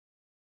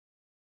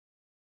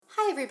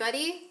Hi,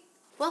 everybody.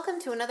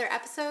 Welcome to another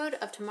episode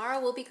of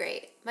Tomorrow Will Be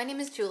Great. My name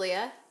is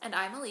Julia. And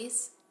I'm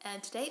Elise.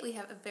 And today we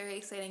have a very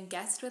exciting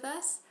guest with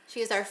us. She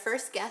is our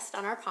first guest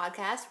on our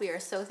podcast. We are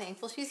so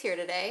thankful she's here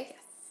today.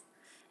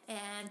 Yes.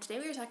 And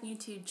today we are talking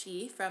to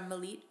G from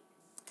Malit.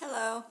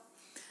 Hello.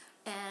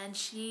 And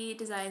she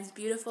designs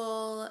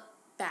beautiful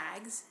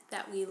bags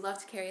that we love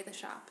to carry at the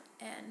shop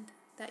and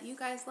that you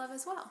guys love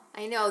as well.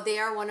 I know, they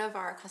are one of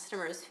our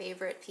customers'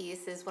 favorite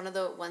pieces. One of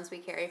the ones we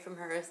carry from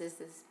hers is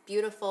this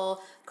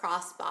beautiful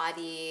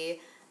crossbody.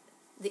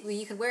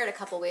 You can wear it a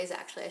couple ways,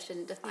 actually. I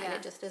shouldn't define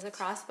it just as a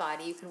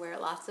crossbody. You can wear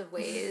it lots of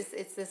ways.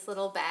 It's this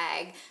little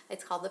bag.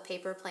 It's called the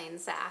Paper Plane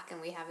Sack, and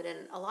we have it in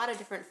a lot of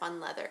different fun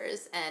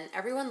leathers, and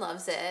everyone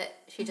loves it.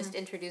 She just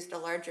introduced a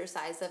larger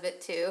size of it,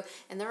 too,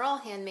 and they're all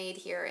handmade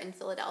here in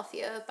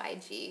Philadelphia by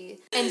G.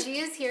 And G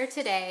is here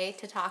today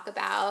to talk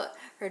about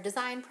her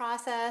design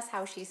process,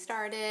 how she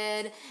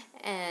started,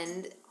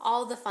 and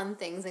all the fun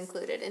things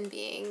included in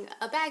being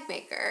a bag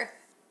maker.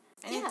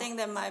 Anything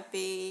that might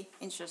be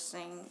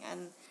interesting.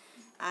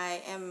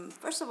 And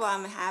first of all,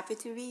 I'm happy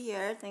to be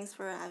here. Thanks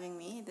for having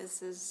me.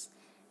 This is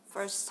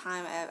first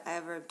time I've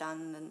ever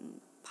done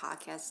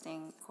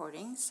podcasting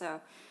recording.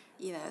 So,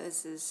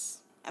 this is,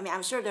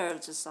 I'm sure there are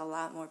just a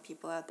lot more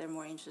people out there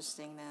more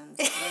interesting than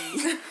me.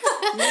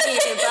 But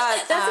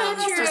That's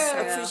not true. Just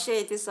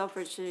appreciate this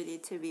opportunity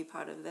to be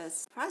part of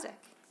this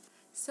project.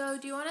 So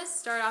do you want to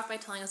start off by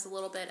telling us a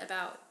little bit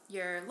about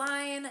your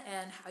line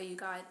and how you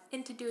got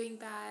into doing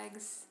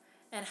bags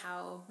and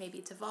how maybe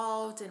it's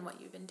evolved and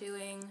what you've been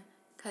doing?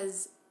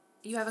 Because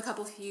you have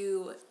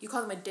you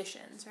call them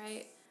editions,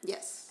 right?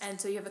 Yes.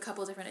 And so you have a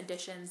couple of different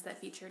editions that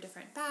feature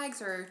different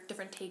bags or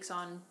different takes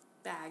on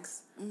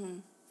bags. Mm-hmm.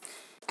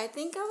 I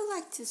think I would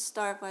like to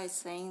start by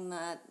saying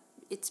that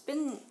it's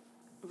been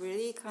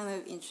really kind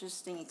of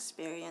interesting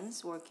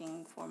experience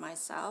working for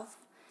myself,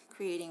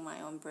 creating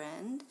my own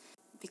brand,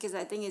 because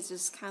I think it's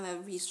just kind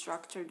of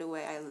restructured the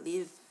way I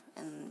live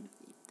and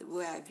the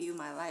way I view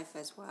my life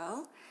as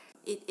well.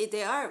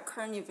 They are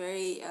currently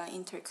very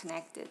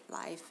interconnected,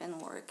 life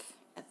and work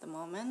at the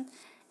moment,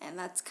 and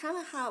that's kind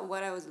of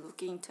what I was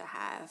looking to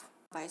have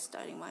by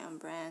starting my own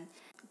brand,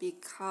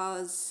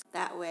 because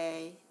that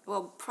way,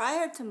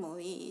 prior to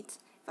Malit,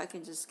 if I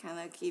can just kind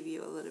of give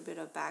you a little bit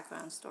of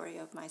background story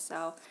of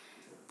myself,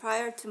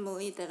 prior to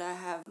Malit, that I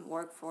have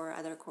worked for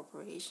other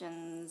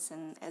corporations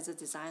and as a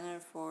designer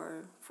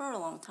for a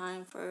long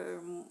time, for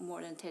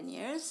more than 10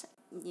 years.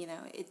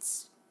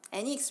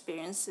 Any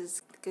experience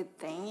is a good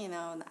thing,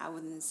 I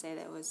wouldn't say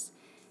that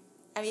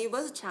it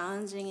was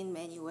challenging in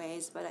many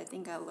ways, but I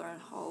think I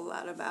learned a whole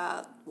lot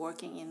about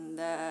working in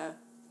the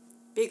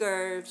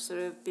bigger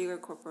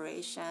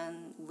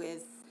corporation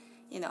with,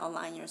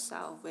 align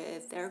yourself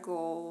with their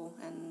goal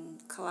and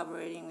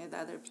collaborating with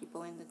other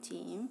people in the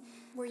team.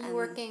 Were you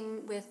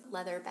working with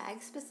leather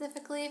bags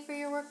specifically for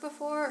your work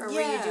before, or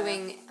were you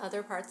doing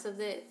other parts of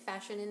the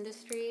fashion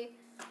industry?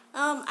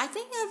 I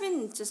think I've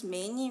been just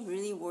mainly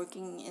really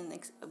working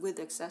with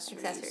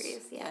accessories.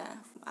 Accessories, yeah.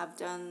 I've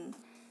done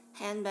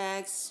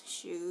handbags,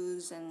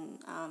 shoes, and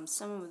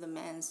some of the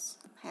men's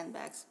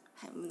handbags.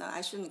 No,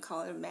 I shouldn't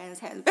call it a man's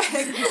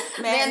handbag.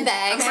 Man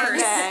bags.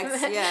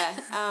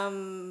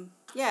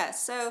 Yeah.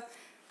 So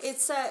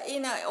it's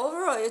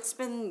overall it's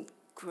been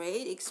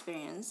great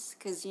experience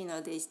because you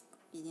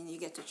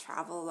get to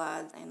travel a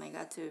lot, and I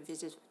got to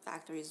visit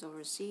factories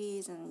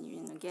overseas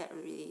and get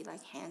really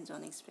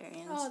hands-on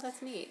experience. Oh,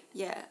 that's neat.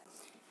 Yeah.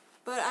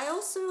 But I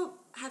also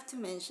have to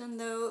mention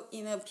though,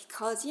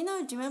 because do you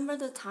remember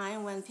the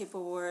time when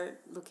people were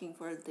looking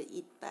for the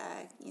eat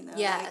bag,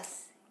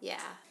 Yes. Yeah.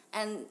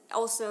 And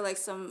also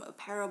some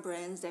apparel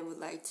brands, they would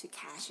like to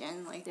cash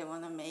in, they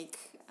want to make,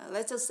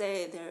 let's just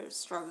say they're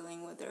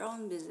struggling with their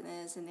own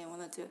business and they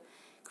wanted to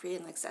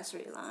create an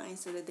accessory line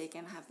so that they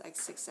can have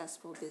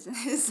successful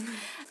business.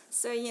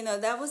 So,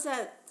 that was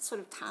that sort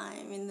of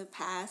time in the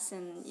past,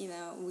 and,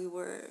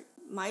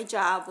 my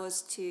job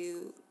was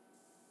to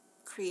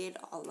create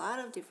a lot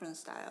of different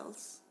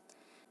styles.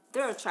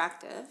 They're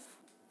attractive,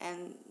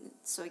 and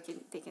so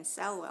they can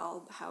sell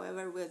well,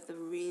 however, with a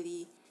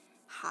really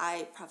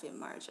high profit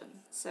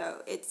margin.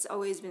 So it's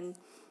always been,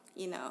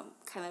 you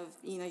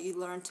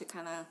learn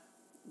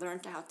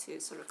how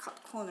to sort of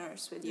cut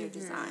corners with your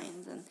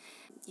designs, and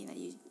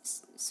you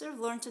sort of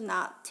learn to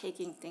not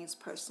taking things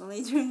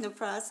personally during the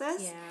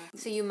process. Yeah.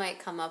 So you might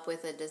come up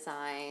with a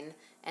design,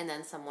 and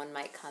then someone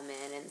might come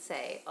in and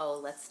say, oh,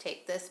 let's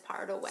take this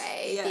part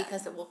away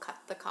because it will cut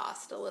the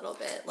cost a little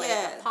bit. Like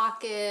a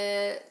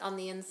pocket on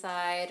the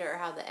inside, or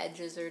how the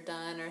edges are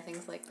done, or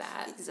things like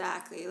that.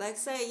 Exactly.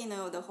 Say,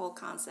 the whole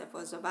concept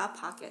was about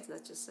pockets,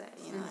 let's just say,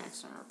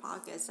 external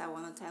pockets. I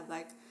wanted to have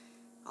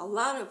a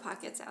lot of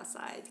pockets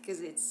outside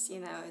because it's,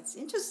 it's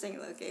interesting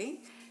looking,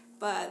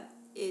 but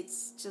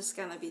it's just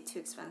gonna be too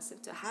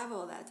expensive to have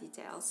all that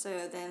detail.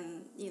 So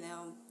then,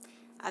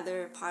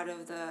 other part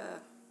of the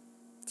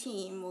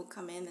team will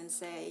come in and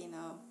say,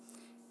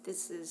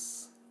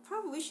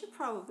 we should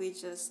probably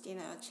just,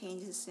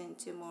 change this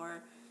into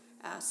more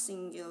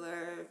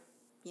singular,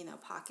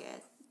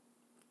 pocket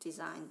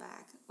design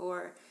bag,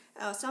 or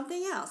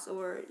something else,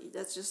 or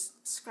let's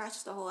just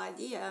scratch the whole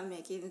idea,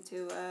 make it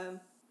into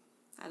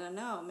I don't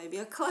know, maybe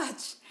a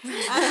clutch.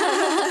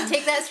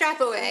 Take that strap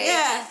away.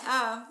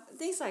 Yeah,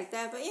 things like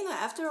that. But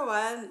after a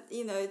while,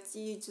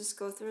 you just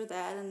go through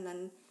that, and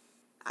then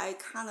I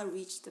kind of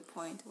reached the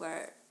point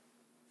where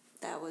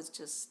that was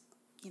just,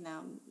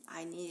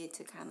 I needed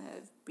to kind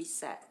of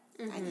reset.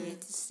 I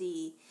needed to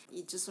see.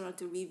 You just wanted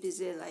to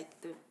revisit like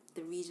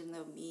the region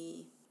of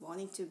me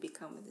wanting to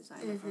become a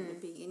designer from the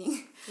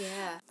beginning.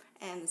 Yeah.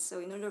 And so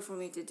in order for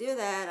me to do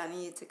that, I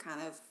needed to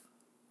kind of,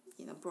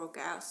 broke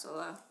out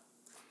solo,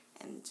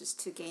 and just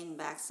to gain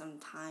back some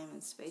time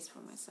and space for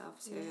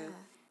myself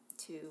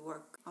to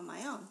work on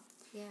my own.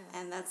 Yeah.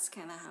 And that's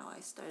kind of how I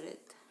started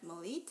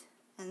Molit.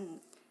 And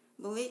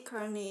Molit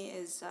currently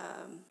is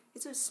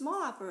it's a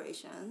small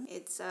operation.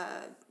 It's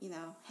a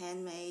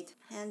handmade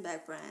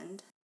handbag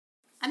brand.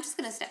 I'm just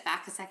going to step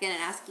back a second and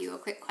ask you a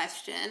quick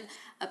question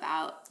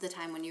about the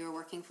time when you were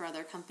working for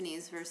other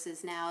companies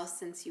versus now,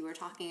 since you were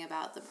talking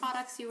about the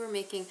products you were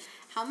making.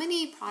 How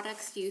many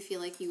products do you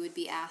feel like you would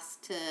be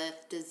asked to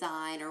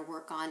design or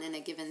work on in a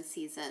given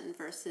season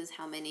versus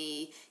how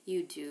many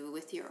you do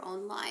with your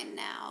own line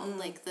now?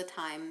 Like the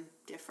time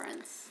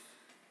difference?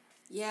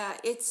 Yeah,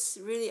 it's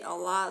really a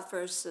lot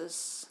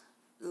versus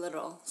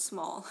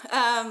small.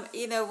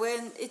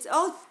 When it's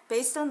all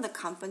based on the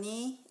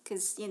company,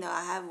 because,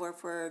 I have worked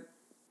for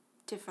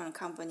different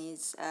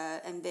companies,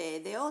 and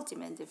they all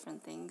demand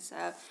different things.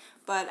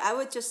 But I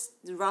would just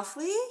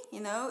roughly,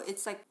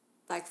 it's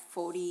like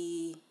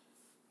 40.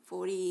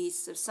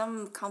 So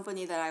some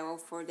company that I work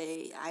for,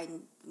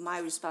 my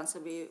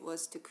responsibility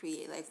was to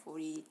create like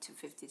 40 to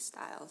 50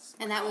 styles.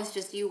 And that was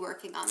just you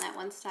working on that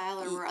one style,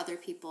 or were other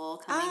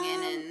people coming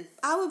in and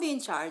I would be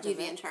in charge of it. You'd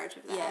be in charge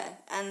of that. Yeah,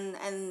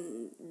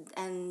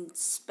 and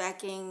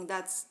speccing,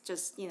 that's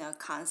just,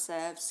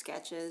 concepts,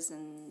 sketches,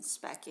 and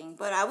speccing.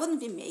 But I wouldn't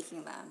be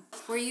making them.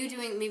 Were you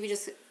doing, maybe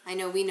just, I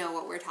know we know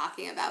what we're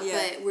talking about,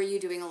 but were you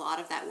doing a lot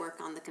of that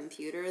work on the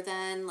computer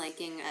then, like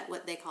in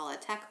what they call a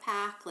tech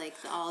pack, like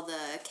all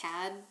the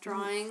CAD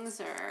drawings,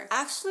 or?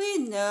 Actually,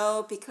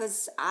 no,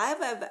 because I've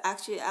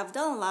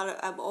done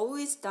I've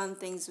always done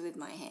things with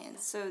my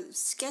hands. So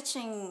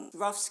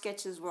rough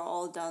sketches were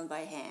all done by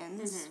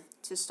hands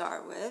to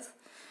start with.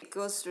 It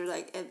goes through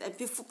and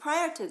before,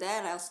 prior to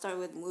that, I'll start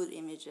with mood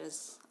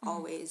images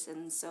always,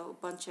 and so a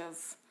bunch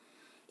of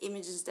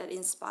images that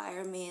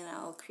inspire me, and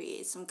I'll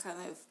create some kind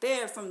of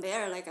from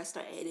there, like I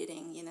start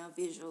editing,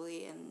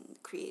 visually, and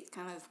create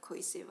kind of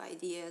cohesive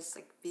ideas,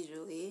 like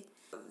visually.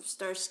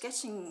 Start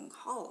sketching a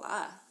whole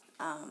lot.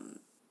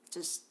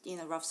 Just,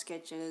 rough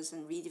sketches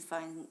and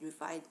defining it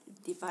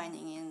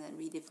and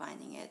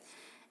redefining it.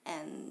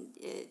 And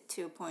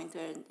to a point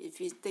where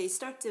they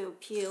start to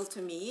appeal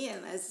to me,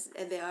 and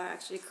they are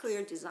actually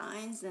clear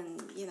designs,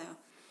 and,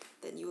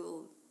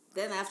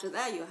 then after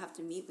that you'll have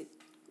to meet with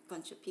a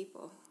bunch of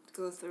people,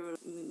 go through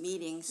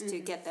meetings to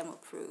get them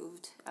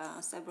approved,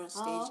 several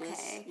stages.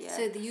 Okay. Yeah.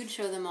 So you'd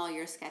show them all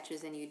your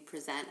sketches and you'd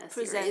present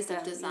series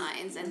of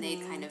designs, and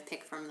they'd kind of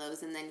pick from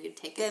those, and then you'd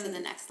take it to the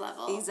next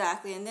level.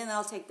 Exactly, and then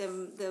I'll take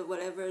them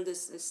whatever the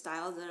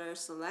styles that are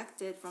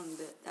selected from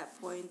that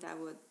point. I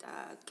would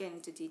get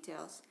into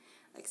details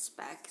like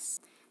specs.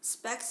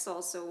 Specs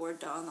also were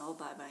done all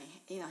by my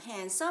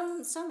hand.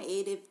 Some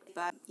aided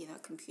by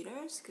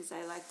computers, because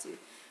I like to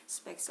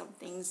spec some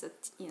things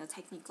that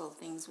technical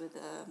things with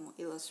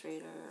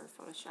Illustrator or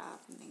Photoshop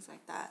and things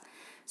like that.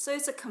 So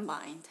it's a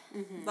combined,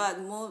 but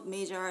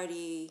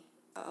majority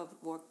of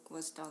work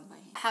was done by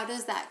hand. How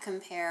does that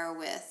compare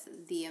with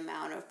the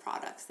amount of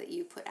products that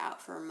you put out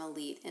for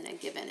Molit in a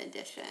given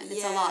edition?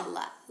 It's a lot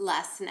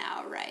less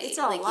now, right? It's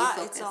a lot.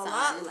 It's a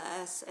lot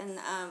less, and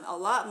a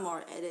lot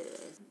more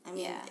edited. I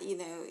mean,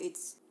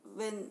 it's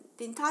when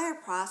the entire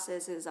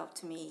process is up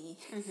to me.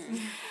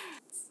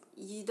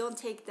 You don't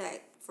take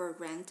that for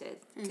granted,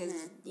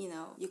 because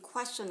you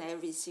question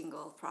every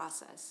single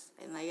process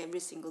and like every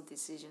single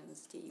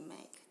decisions that you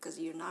make, because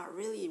you're not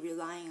really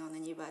relying on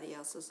anybody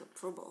else's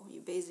approval.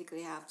 You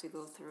basically have to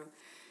go through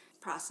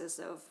process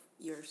of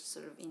your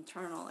sort of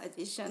internal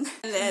edition,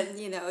 and then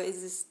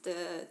is this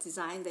the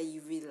design that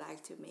you really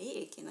like to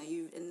make, and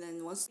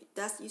then once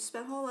you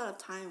spend a whole lot of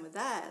time with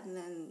that, and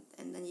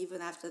then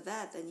even after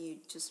that, then you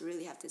just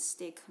really have to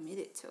stay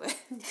committed to it.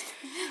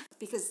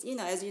 Because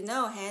as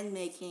hand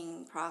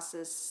making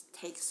process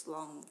takes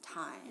long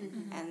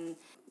time, and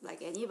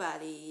like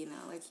anybody,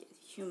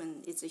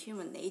 it's a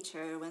human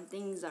nature. When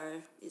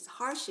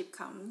hardship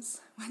comes,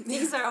 when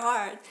things are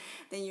hard,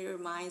 then your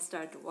mind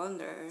starts to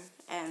wander,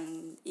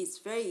 and it's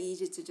very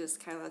easy to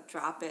just kind of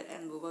drop it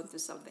and move on to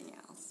something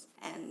else.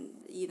 And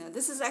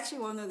this is actually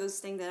one of those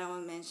things that I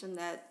want to mention,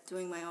 that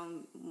doing my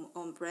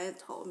own brand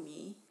taught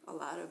me a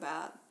lot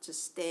about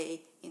just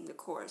stay in the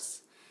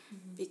course,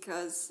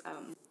 because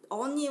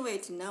only way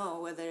to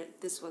know whether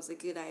this was a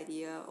good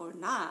idea or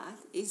not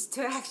is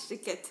to actually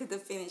get to the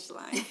finish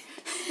line.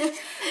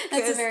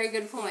 That's a very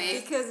good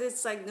point. Because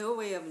it's like no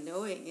way of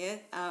knowing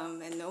it,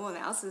 and no one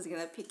else is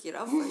going to pick it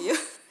up for you.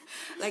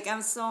 Like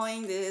I'm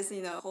sewing this,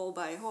 hole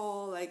by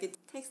hole. Like it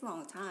takes a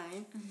long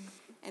time,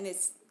 and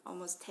it's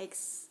almost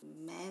takes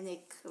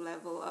manic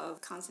level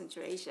of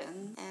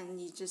concentration, and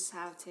you just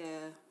have to,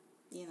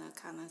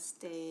 kind of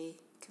stay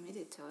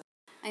committed to it.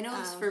 I know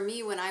for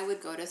me, when I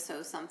would go to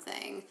sew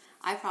something,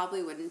 I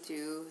probably wouldn't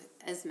do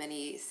as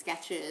many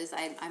sketches.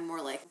 I'm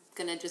more like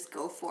gonna just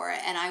go for it,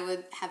 and I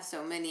would have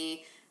so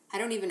many. I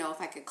don't even know if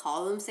I could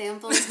call them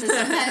samples, because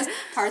sometimes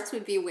parts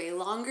would be way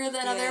longer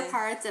than other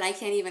parts, and I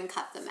can't even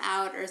cut them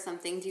out or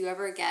something. Do you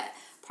ever get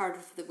part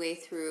of the way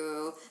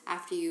through,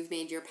 after you've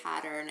made your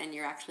pattern and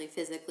you're actually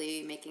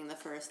physically making the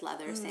first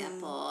leather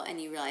sample, and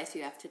you realize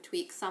you have to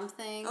tweak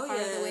something of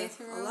the way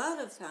through? A lot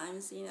of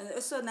times,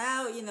 So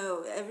now,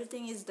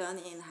 everything is done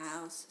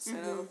in-house.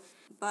 So,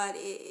 but,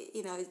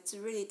 it's a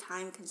really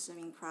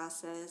time-consuming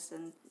process,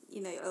 and,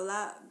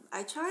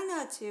 I try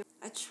not to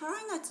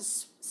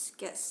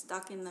get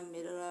stuck in the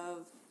middle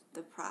of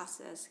the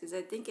process, because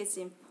I think it's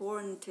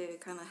important to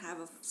kind of have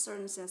a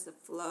certain sense of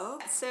flow.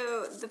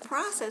 So the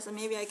process, and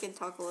maybe I can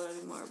talk a little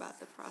bit more about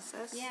the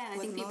process. Yeah, I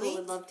think people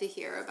would love to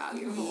hear about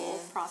your whole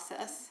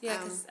process. Yeah,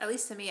 because at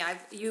least to me,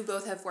 you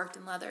both have worked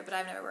in leather, but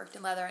I've never worked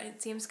in leather, and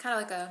it seems kind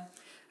of like a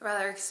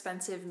rather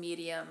expensive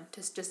medium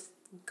to just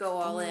go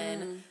all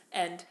in.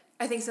 And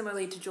I think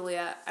similarly to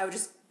Julia, I would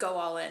just go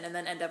all in and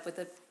then end up with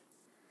a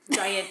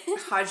giant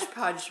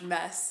hodgepodge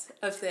mess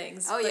of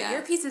things. But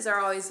your pieces are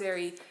always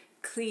very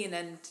clean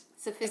and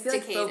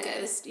sophisticated.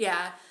 Focused.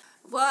 Yeah.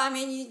 Well, I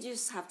mean, you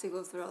just have to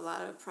go through a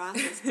lot of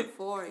process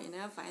before,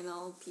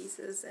 final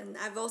pieces. And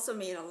I've also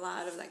made a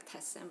lot of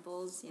test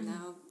samples,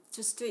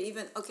 just to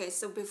even,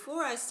 so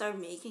before I started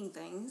making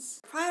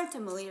things, prior to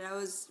Melita, I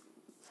was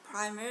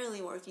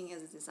primarily working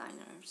as a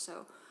designer.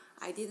 So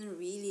I didn't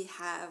really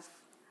have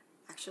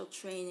actual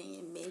training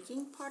in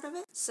making part of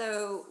it.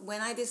 So when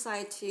I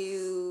decided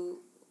to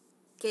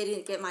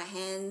get my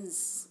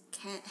hands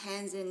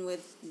in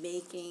with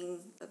making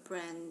a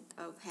brand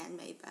of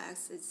handmade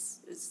bags,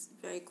 it's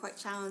quite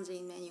challenging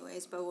in many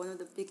ways, but one of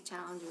the big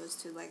challenges was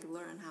to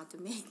learn how to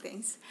make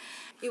things.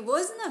 It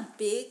wasn't a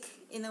big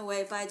in a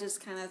way, but I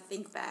just kind of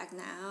think back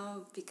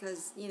now,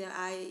 because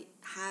I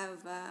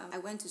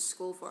went to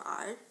school for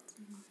art.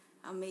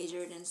 I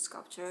majored in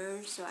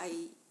sculpture, so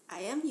I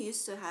am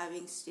used to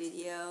having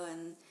studio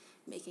and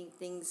making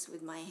things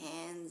with my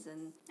hands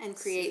and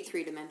create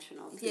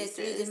three-dimensional pieces. Yeah,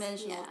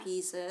 three-dimensional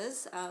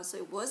pieces. So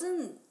it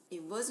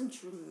wasn't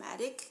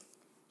dramatic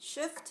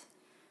shift,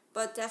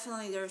 but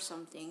definitely there are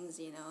some things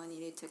I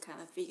needed to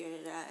kind of figure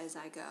it out as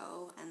I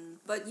go.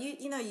 But you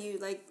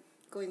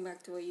going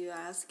back to what you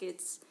asked,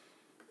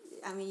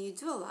 you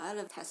do a lot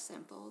of test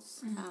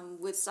samples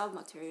with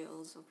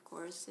sub-materials, of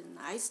course, and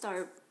I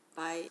start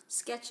by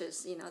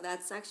sketches.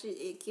 That's actually,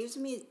 it gives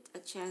me a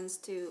chance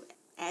to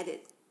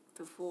edit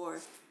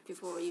before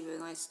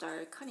even I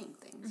start cutting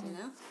things,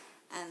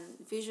 and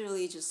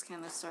visually just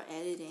kind of start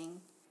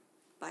editing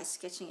by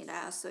sketching it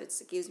out. So it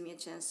gives me a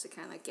chance to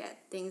kind of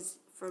get things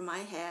from my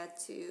head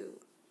to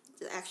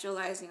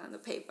actualizing on the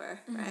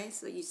paper, right?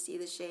 So you see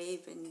the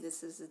shape, and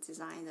this is the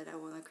design that I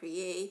want to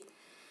create.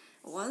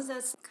 Once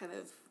that's kind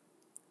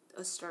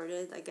of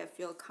started, I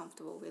feel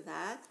comfortable with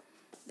that,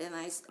 then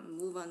I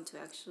move on to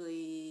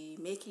actually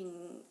making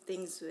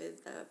things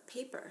with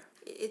paper.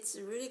 It's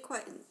really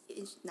quite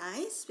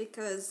nice,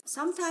 because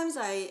sometimes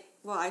I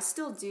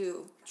still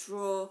do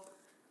draw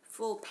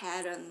full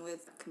pattern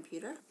with a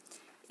computer.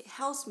 It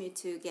helps me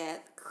to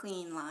get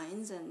clean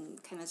lines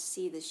and kind of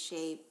see the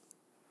shape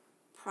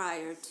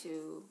prior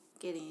to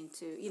getting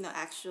into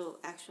actual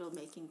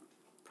making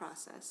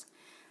process.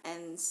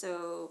 And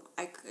so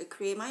I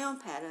create my own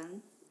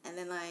pattern, and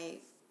then I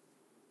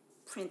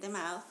print them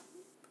out,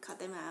 cut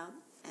them out,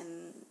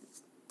 and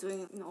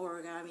doing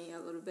origami a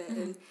little bit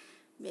and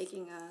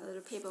making a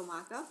little paper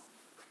mock-up.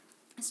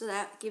 So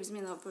that gives me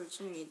an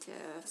opportunity to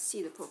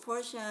see the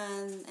proportion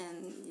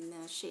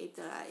and shape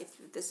that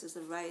if this is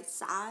the right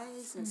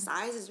size. And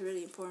size is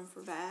really important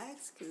for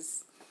bags,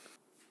 because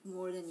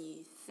more than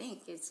you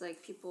think, it's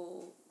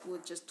people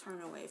would just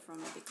turn away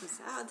from it because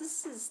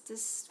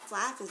this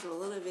flap is a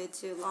little bit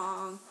too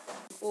long,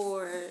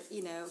 or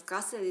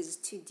gusset is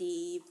too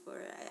deep,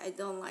 or I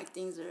don't like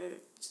things that are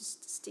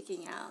just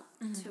sticking out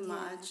too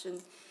much.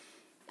 And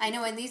I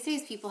know, and these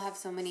days people have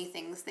so many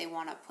things they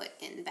want to put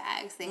in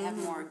bags. They have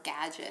more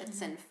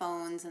gadgets and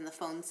phones, and the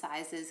phone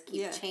sizes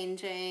keep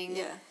changing.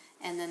 Yeah.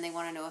 And then they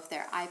want to know if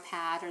their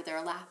iPad or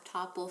their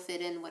laptop will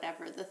fit in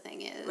whatever the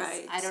thing is.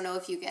 Right. I don't know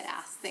if you get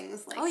asked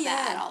things like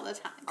that all the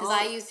time. Because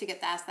I used to get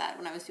asked that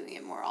when I was doing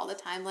it more all the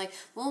time. Like,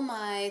 will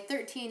my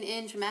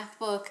 13-inch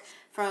MacBook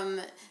from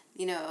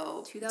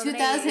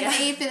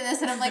 2008 fit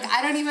this? And I'm like,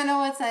 I don't even know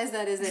what size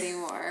that is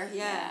anymore.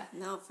 Yeah.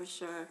 No, for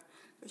sure.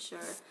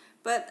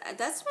 But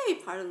that's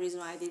maybe part of the reason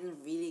why I didn't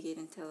really get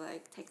into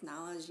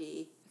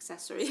technology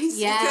accessories.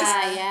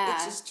 Yeah.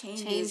 It just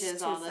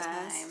changes all the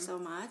time so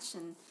much,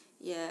 and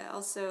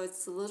also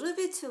it's a little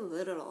bit too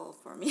literal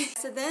for me.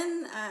 So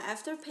then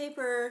after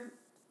paper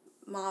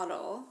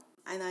model,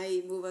 and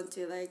I move on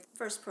to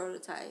first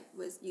prototype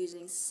was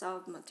using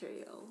sub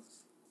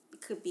materials,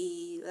 could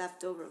be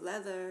leftover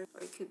leather,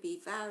 or it could be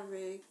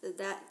fabric.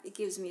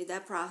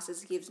 That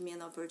process gives me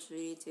an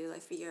opportunity to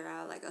like figure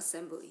out like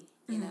assembly.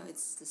 You know,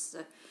 it's this.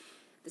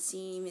 The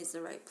seam is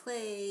the right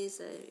place.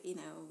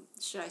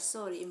 Should I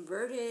sew it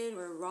inverted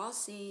or raw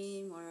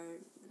seam, or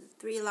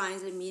 3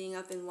 lines are meeting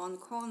up in one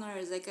corner?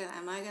 Is like,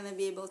 am I gonna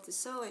be able to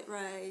sew it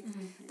right?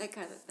 That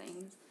kind of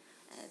thing.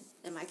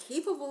 Am I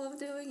capable of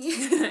doing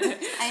it?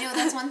 I know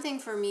that's one thing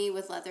for me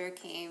with leather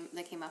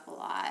that came up a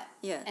lot.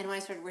 Yeah. And when I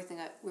started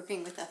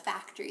working with a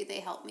factory, they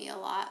helped me a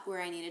lot where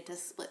I needed to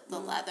split the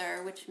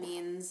leather, which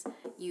means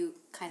you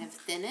kind of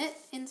thin it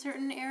in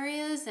certain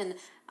areas. And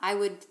I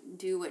would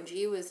do what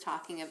G was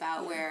talking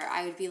about, where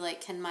I would be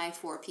like, can my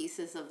 4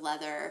 pieces of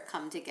leather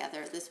come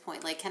together at this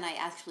point? Like, can I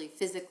actually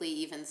physically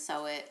even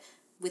sew it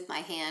with my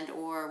hand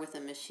or with a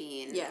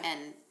machine? Yeah.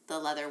 And the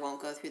leather won't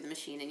go through the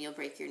machine and you'll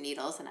break your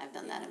needles, and I've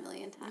done that a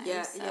million times.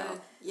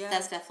 Yeah.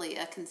 That's definitely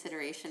a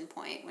consideration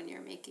point when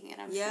you're making it,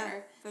 I'm sure.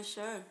 Yeah, for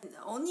sure.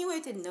 The only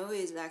way to know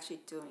is actually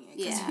doing it.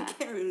 Because Yeah. you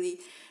can't really,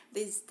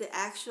 the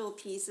actual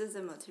pieces,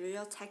 the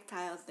material,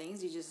 tactile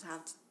things, you just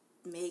have to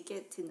make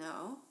it to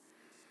know,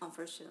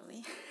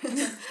 unfortunately.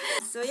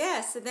 So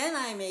then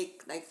I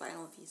make like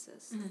final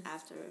pieces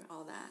after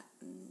all that.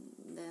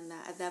 And then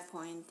at that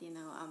point,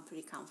 I'm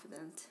pretty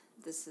confident.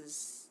 This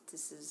is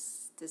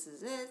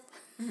it.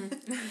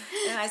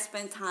 And I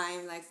spend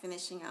time like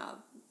finishing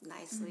up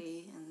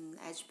nicely and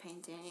edge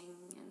painting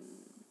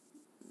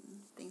and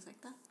things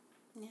like that.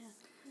 Yeah.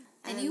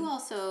 And you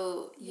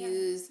also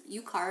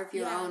you carve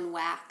your own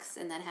wax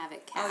and then have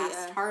it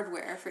cast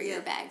hardware for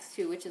your bags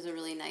too, which is a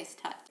really nice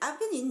touch. I've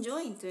been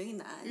enjoying doing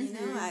that.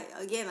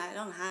 I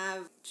don't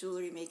have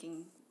jewelry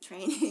making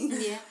training.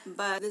 Yeah.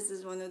 But this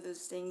is one of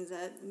those things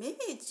that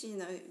maybe it's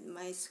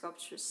my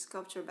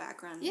sculpture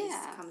background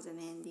comes in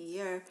handy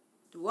here.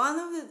 One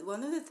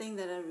of the things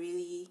that I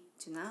really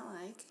do not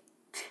like,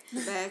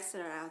 the bags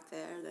that are out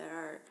there that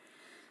are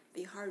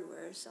the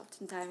hardwares,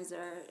 oftentimes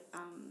they're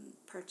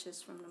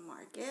purchased from the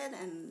market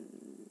and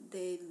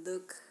they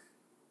look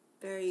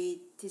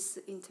very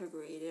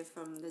disintegrated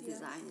from the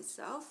design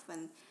itself,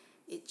 and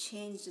it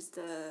changes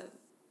the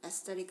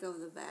aesthetic of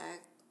the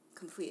bag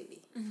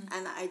completely.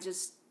 And I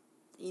just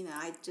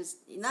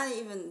not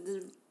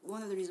even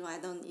one of the reasons why I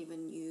don't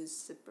even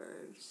use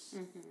zippers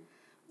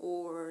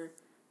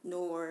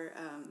nor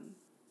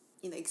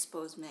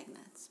exposed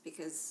magnets,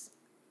 because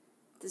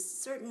it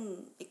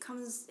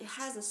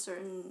has a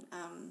certain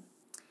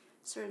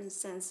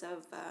sense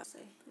of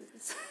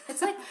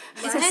it's like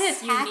it's kind of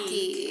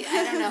tacky.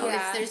 I don't know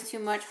if there's too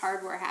much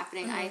hardware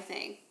happening. I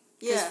think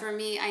because for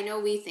me, I know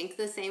we think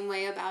the same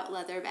way about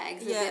leather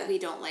bags. That we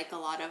don't like a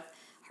lot of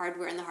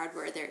hardware, and the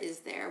hardware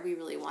we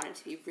really want it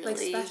to be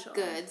really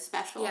like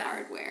special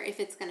hardware if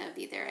it's gonna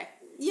be there.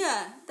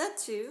 Yeah, that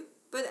too.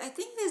 But I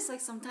think there's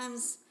like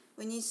sometimes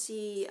when you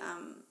see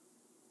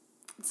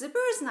zipper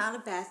is not a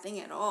bad thing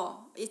at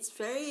all. It's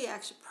very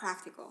actually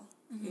practical,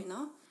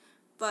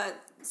 But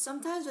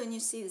sometimes when you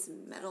see these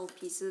metal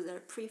pieces that are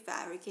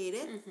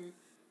prefabricated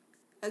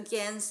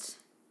against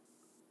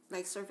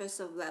like surface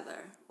of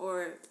leather,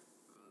 or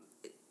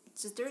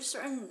there's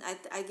certain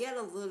I get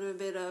a little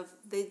bit of,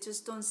 they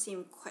just don't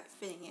seem quite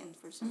fitting in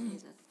for some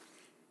reason.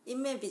 It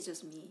may be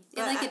just me.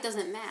 It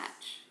doesn't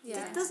match.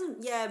 Yeah. It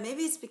doesn't. Yeah,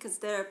 maybe it's because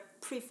they're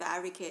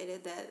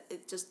prefabricated that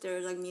there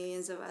are like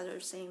millions of other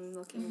same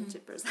looking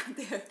zippers out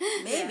there.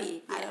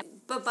 Maybe. Yeah.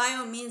 But by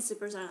all means,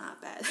 zippers are not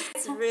bad.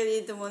 It's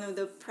really one of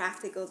the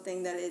practical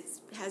thing that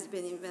has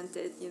been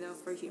invented,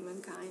 for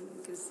humankind,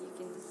 because you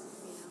can,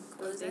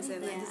 close things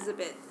in like this a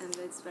bit, and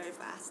it's very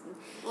fast.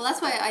 Well,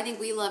 that's why I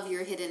think we love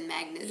your hidden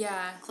magnet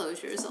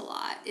closures a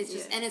lot. It's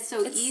just and it's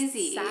so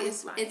easy.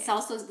 Satisfying. It's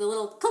also the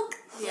little clunk.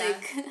 Yeah.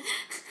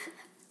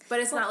 But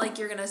it's not like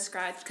you're gonna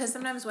scratch, because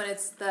sometimes when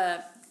it's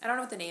I don't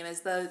know what the name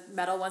is, the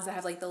metal ones that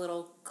have like the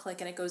little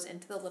click and it goes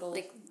into the little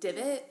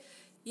divot.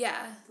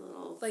 Yeah. The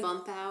little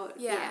bump out.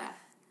 Yeah.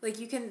 Like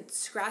you can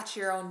scratch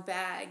your own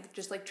bag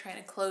just like trying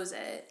to close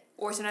it.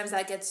 Or sometimes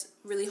that gets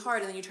really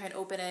hard and then you try and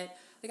open it.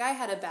 Like I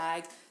had a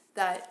bag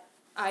that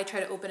I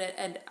tried to open it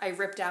and I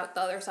ripped out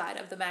the other side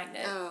of the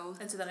magnet. Oh.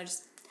 And so then I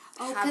just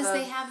because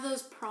they have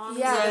those prongs.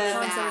 Yeah, the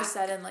prongs that are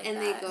set in like and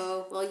that. And they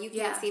go, well, you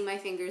can't see my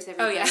fingers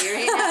everybody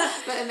right now,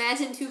 but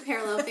imagine 2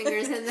 parallel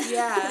fingers and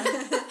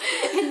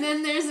and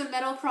then there's a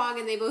metal prong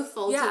and they both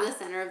fold to the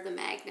center of the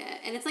magnet.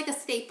 And it's like a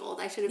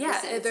stapled, I should have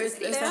just said. There's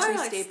essentially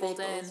like stapled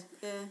in.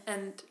 Yeah.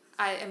 And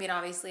I mean,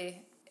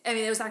 obviously,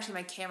 it was actually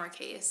my camera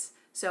case,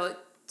 so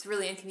it's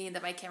really inconvenient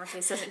that my camera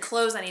case doesn't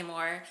close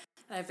anymore.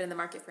 I've been in the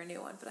market for a new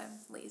one, but I'm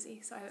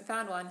lazy, so I haven't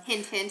found one.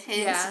 Hint, hint,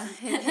 hint. Yeah,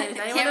 hint, hint. If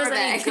anyone knows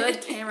any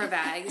good camera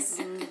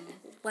bags,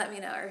 let me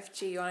know. Or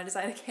if you want to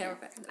design a camera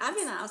bag. I've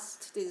been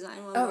asked to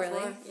design one before.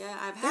 Really? Yeah,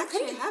 I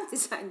have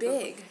designed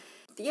big. Before.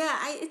 Yeah,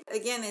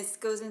 it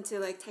goes into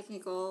like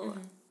technical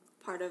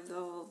part of the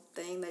whole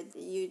thing that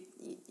you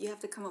have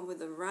to come up with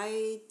the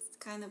right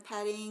kind of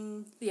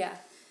padding. Yeah.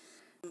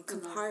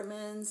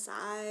 Compartment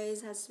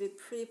size has to be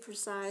pretty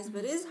precise,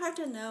 but it's hard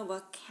to know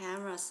what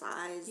camera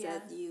size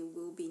that you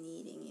will be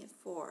needing it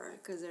for,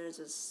 because there's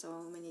just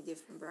so many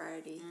different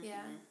varieties.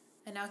 Yeah.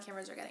 And now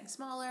cameras are getting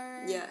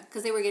smaller. Yeah.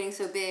 Because they were getting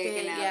so big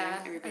and now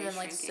everybody's and then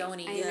like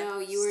shrinking. Sony. I know,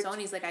 you were...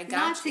 Sony's like, I got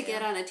Not you. to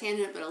get on a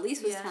tangent, but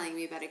Elise was telling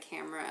me about a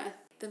camera.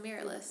 The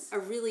mirrorless. A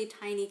really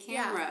tiny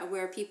camera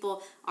where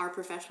people are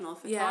professional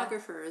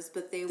photographers,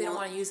 but they don't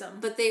want to use them.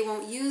 But they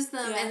won't use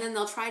them, and then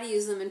they'll try to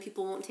use them, and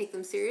people won't take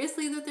them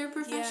seriously that they're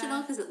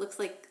professional because it looks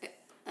like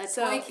a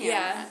toy camera.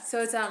 Yeah,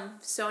 so it's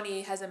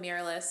Sony has a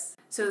mirrorless.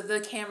 So the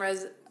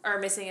cameras are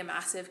missing a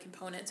massive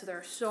component, so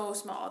they're so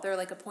small. They're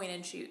like a point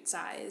and shoot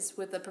size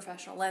with a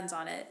professional lens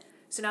on it.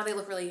 So now they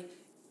look really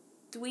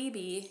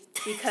dweeby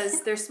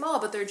because they're small,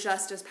 but they're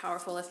just as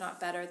powerful, if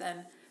not better,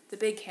 than the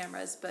big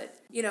cameras. But,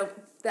 you know,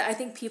 I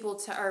think people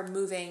are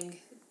moving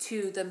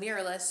to the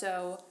mirrorless.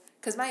 So,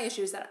 because my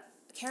issue is that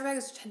camera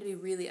bags tend to be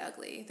really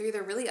ugly. They're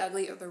either really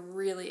ugly or they're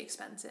really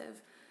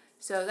expensive.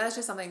 So that's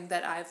just something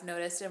that I've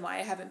noticed and why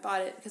I haven't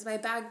bought it. Because my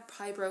bag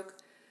probably broke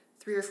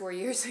 3 or 4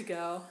 years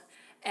ago.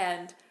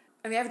 And,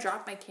 I mean, I've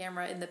dropped my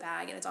camera in the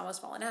bag and it's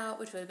almost fallen out,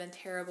 which would have been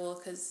terrible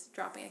because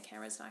dropping a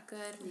camera is not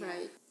good.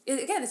 Right.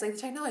 Again, it's like the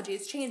technology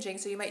is changing.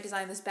 So you might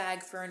design this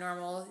bag for a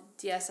normal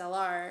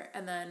DSLR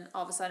and then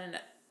all of a sudden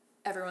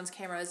everyone's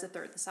camera is a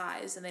third the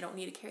size and they don't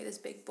need to carry this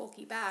big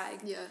bulky bag.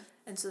 Yeah.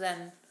 And so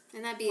then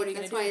And that's do why with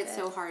it's it?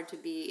 so hard to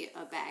be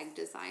a bag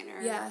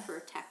designer for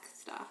tech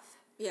stuff.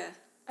 Yeah.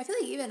 I feel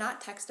like even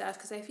not tech stuff,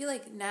 because I feel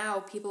like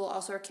now people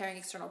also are carrying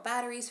external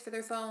batteries for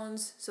their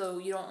phones, so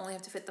you don't only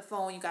have to fit the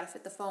phone, you got to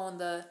fit the phone,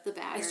 the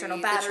battery, external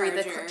battery,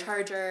 the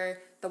charger,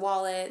 the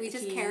wallet, We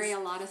just keys. carry a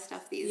lot of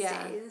stuff these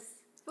days.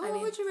 But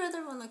what would you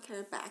rather want to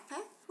carry a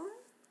backpack for?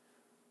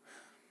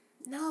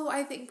 No,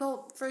 I think,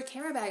 well, for a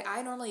camera bag,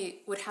 I normally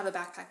would have a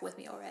backpack with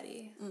me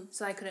already,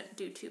 so I couldn't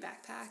do 2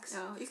 backpacks.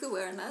 No, you could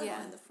wear another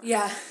one in the front.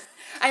 Yeah,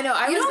 I know.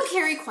 You don't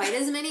carry quite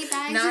as many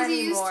bags Not as you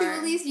used to. anymore.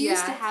 At least you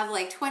used to have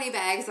like 20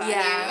 bags on you.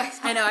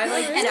 I know. I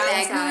like and a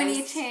bag downsized. in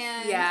each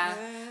hand. Yeah.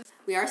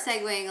 We are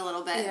segueing a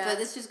little bit, but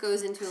this just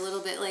goes into a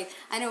little bit, like,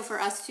 I know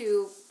for us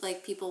too,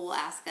 like, people will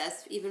ask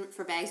us, even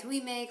for bags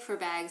we make, for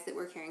bags that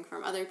we're carrying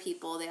from other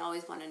people, they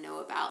always want to know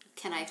about,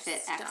 can I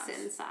fit Stuff. X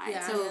inside?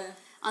 Yeah. So,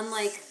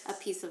 unlike a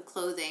piece of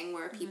clothing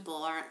where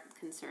people aren't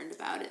concerned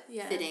about it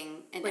fitting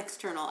an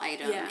external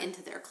item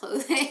into their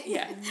clothing.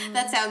 Yeah.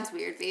 That sounds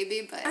weird,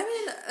 baby, but... I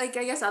mean, like,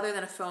 I guess other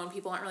than a phone,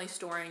 people aren't really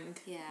storing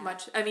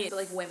much. I mean,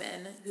 like,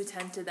 women who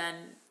tend to then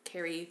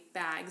carry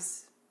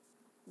bags,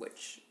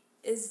 which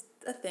is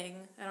a thing.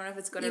 I don't know if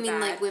it's good or bad. You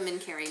mean like women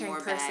carry Carrying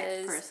more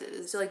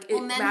purses? So, like, it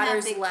men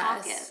matters have big less.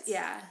 pockets.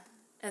 Yeah.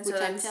 And Which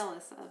so I'm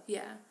jealous of.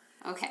 Yeah.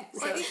 Okay.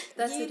 So Do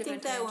that's you a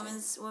different think that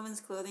tangent. women's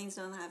clothing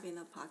don't have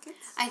enough pockets?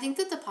 I think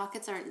that the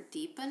pockets aren't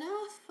deep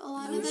enough a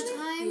lot of the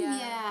time.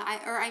 Yeah.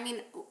 I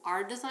mean,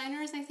 our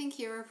designers, I think,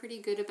 here are pretty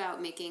good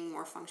about making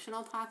more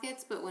functional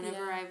pockets, but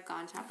whenever I've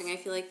gone shopping, I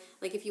feel like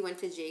if you went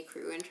to J.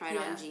 Crew and tried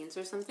on jeans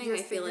or something, I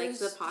feel like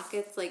the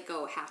pockets, like,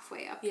 go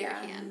halfway up your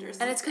hand or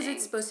something. And it's because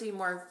it's supposed to be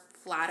more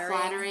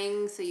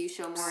flattering, so you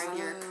show more of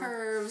your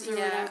curves or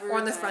whatever. Or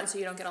on the front so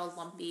you don't get all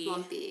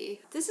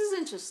lumpy. This is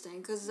interesting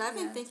because I've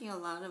been thinking a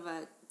lot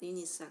about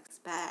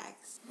unisex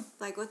bags.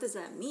 Like, what does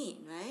that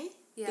mean, right?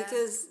 Yeah.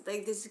 Because,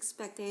 like, this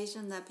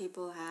expectation that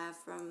people have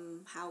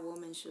from how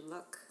women should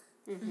look.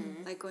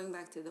 Mm-hmm. Like, going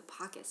back to the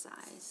pocket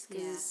size.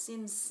 Because it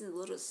seems a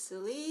little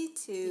silly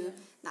to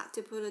not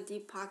to put a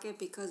deep pocket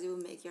because it will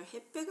make your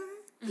hip bigger.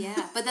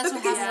 Yeah, but that's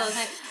what happens all the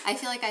time. I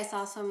feel like I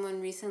saw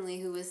someone recently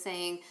who was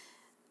saying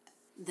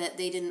that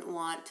they didn't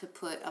want to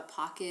put a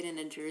pocket in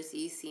a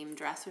jersey seam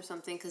dress or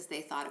something because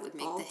they thought it would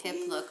make the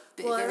hip look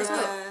bigger.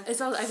 Well,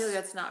 it's also, I feel like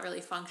that's not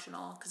really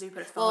functional because if you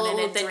put a phone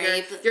in it,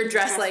 then your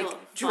dress like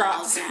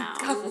drops down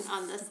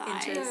on the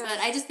side. inches. But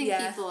I just think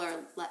people are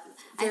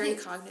very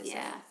cognizant.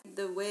 Yeah.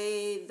 The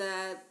way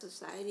that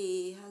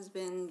society has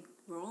been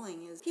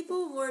rolling is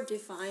people were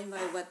defined by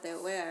what they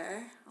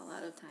wear a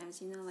lot of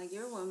times. You know, like,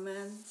 you're a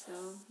woman, so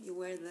you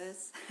wear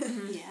this.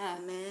 Yeah.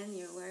 Men,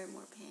 you wear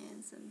more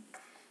pants and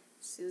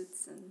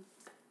suits, and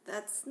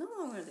that's no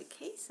longer the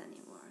case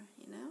anymore,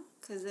 you know?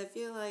 Because I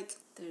feel like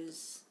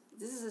this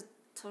is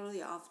a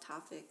totally off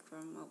topic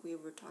from what we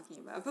were talking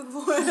about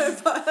before,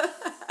 but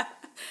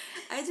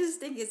I just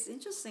think it's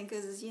interesting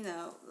because, you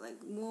know,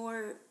 like,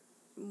 more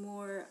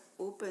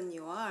open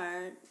you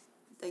are,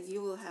 like,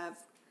 you will have,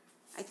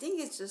 I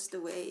think it's just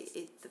the way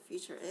the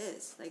future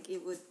is, like,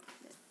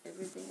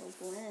 everything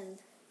will blend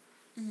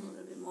a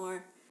little bit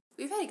more.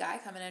 We've had a guy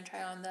come in and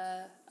try on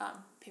the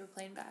paper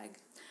plane bag.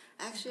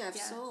 Actually, I've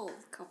sold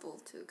a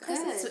couple to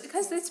guys.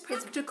 Because it's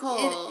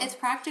practical. It's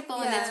practical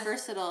and it's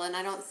versatile, and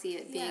I don't see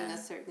it being a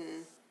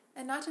certain...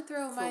 And not to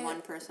throw my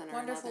one person or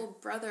wonderful another.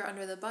 brother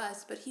under the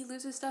bus, but he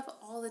loses stuff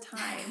all the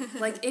time.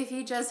 Like, if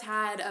he just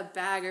had a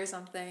bag or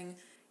something,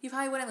 he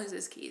probably wouldn't lose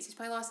his keys. He's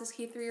probably lost his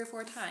key 3 or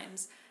 4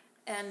 times.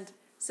 And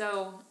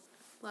so,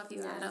 love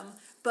you, Adam.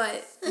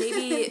 But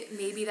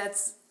maybe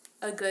that's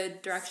a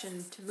good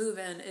direction to move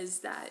in, is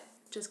that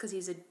just because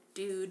he's a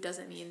dude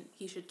doesn't mean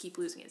he should keep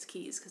losing his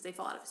keys because they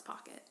fall out of his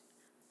pocket.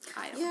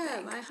 I don't Yeah,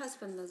 think. my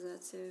husband does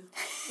that too.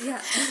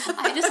 Yeah.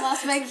 I just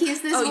lost my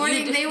keys this Oh, you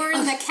morning. did? They were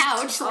in the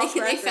couch. Like,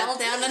 they record. fell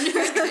down under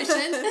a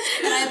cushion.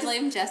 And I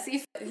blame Jesse.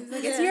 He's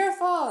like, it's your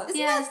fault. Isn't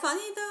Yeah. that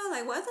funny though?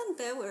 Like, why don't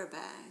they wear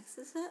bags?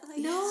 Is that like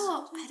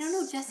No, I don't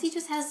know. Jesse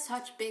just has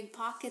such big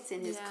pockets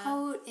in his Yeah.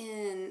 coat,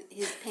 and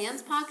his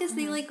pants pockets,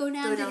 they like go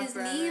down Go to down his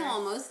knee forever.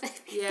 almost, I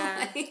feel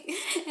Yeah. like.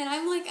 And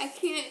I'm like, I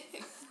can't.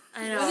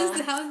 I know. What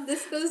is how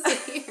this goes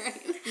to here?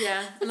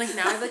 Yeah. And like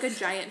now I have like a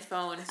giant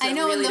phone. So I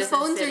know, it really and the doesn't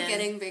phones fit are in.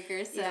 getting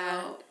bigger. So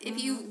Yeah.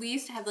 we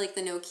used to have like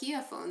the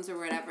Nokia phones or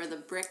whatever, the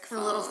brick The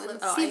phones. little flip-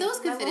 oh, See, those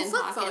could the fit little in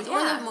flip pockets, phone,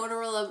 yeah. or the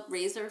Motorola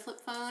Razr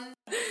flip phone.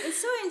 It's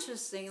so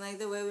interesting, like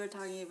the way we're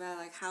talking about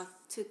like how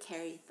to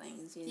carry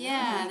things. You know?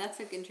 Yeah, that's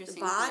an The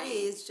interesting. body point.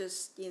 is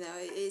just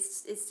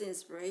it's the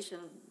inspiration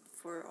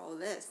for all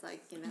this.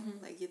 Like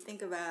like you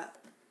think about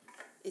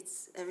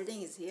it's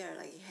everything is here.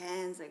 Like your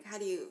hands. Like how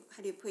do you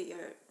put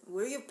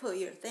where you put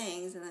your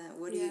things, and then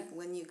where do you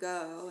when you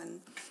go,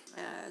 and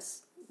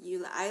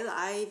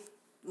I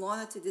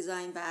wanted to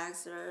design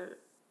bags that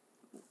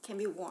can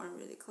be worn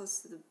really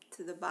close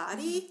to the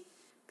body,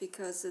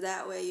 because so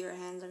that way your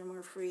hands are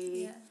more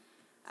free.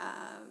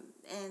 Yeah.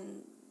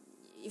 And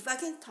if I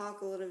can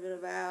talk a little bit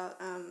about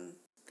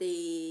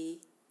the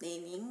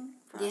naming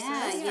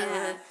process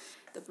Yeah. for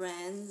the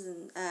brands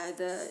and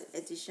the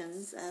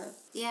editions.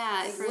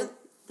 Yeah, Like for what-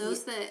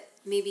 those that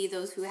maybe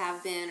those who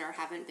have been or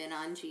haven't been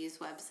on G's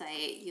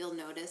website, you'll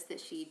notice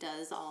that she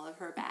does all of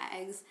her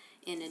bags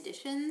in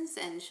editions,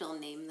 and she'll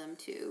name them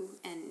too,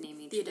 and name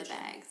each of the edition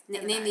bags. and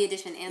the Name bag. the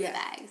edition and Yeah. the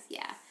bags.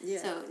 Yeah.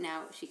 Yeah. So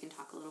now she can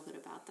talk a little bit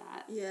about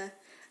that. Yeah.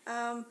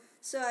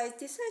 So I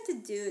decided to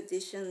do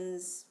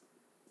editions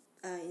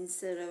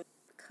instead of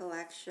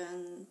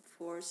collection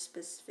for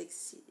specific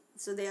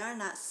so they are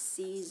not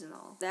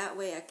seasonal. That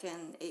way I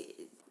can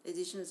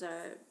editions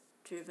are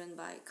driven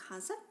by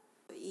concept.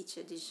 Each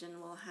edition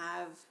will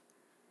have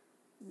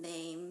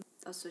name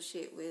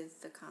associated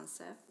with the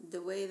concept.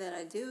 The way that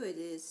I do it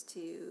is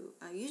to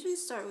I usually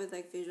start with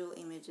like visual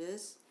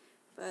images,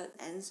 but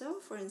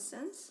Enzo, for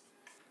instance,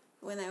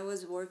 when I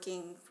was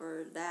working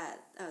for that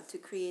to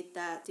create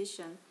that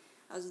edition,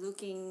 I was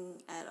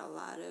looking at a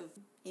lot of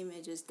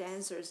images,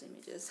 dancers'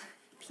 images.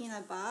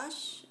 Pina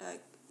Bausch, I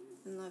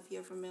don't know if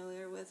you're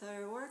familiar with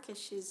her work.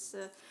 She's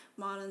a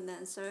modern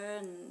dancer,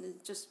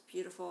 and just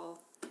beautiful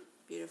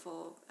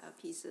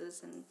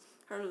pieces. And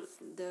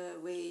the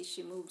way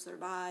she moves her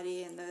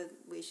body and the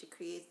way she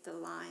creates the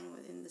line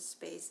within the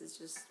space is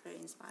just very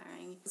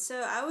inspiring.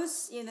 So I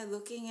was,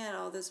 looking at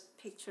all those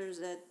pictures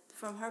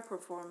from her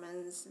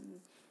performance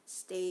and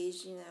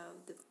stage,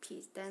 the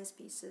dance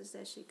pieces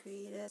that she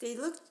created. They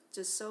looked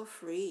just so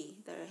free.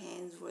 Their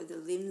hands the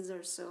limbs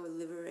are so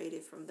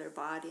liberated from their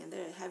body, and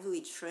they're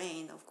heavily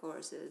trained, of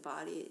course. The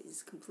body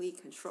is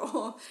complete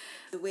control.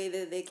 The way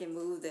that they can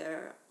move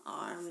their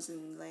arms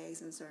and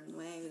legs in a certain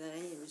way without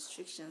any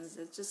restrictions,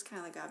 it just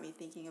kind of got me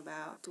thinking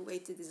about the way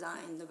to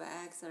design the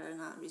bags that are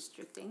not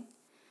restricting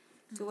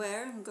to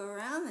wear and go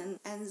around.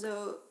 And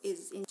Enzo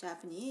is in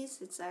Japanese.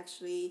 It's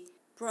actually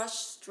brush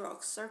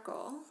stroke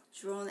circle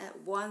drawn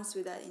at once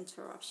without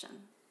interruption.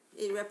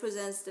 It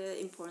represents the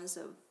importance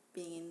of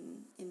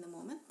being in the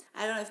moment.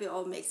 I don't know if it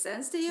all makes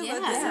sense to you,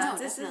 but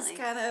this is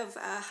kind of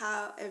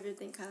how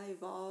everything kind of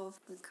evolved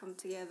and come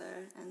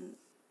together, and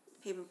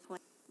Paper Plane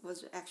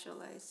was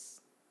actualized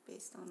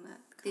based on that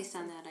concept. Based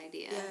on that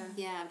idea.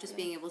 Yeah. Just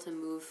being able to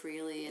move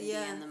freely and be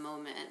in the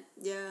moment.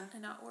 Yeah.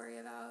 And not worry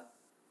about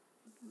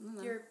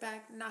your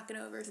back knocking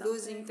over something.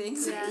 Losing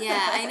things.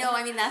 Yeah, I know.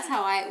 I mean, that's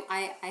how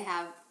I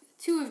have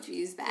 2 of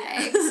G's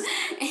bags,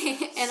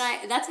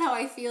 and that's how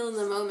I feel in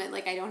the moment.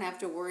 Like I don't have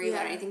to worry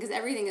about anything, because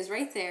everything is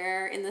right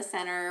there in the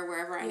center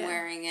wherever I'm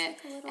wearing it,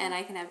 and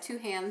I can have 2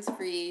 hands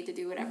free to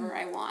do whatever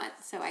I want.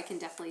 So I can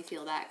definitely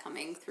feel that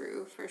coming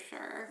through for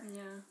sure.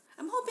 Yeah,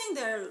 I'm hoping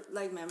they're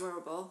like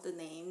memorable, the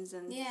names,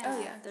 and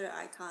they're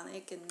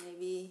iconic, and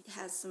maybe it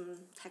has some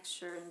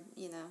texture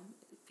and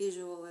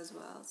visual as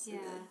well, so that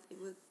it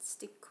would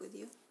stick with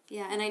you.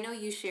 Yeah, and I know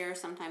you share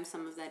sometimes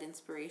some of that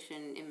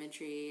inspiration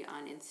imagery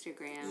on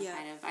Instagram. Yeah.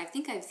 Kind of, I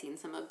think I've seen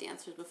some of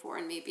dancers before,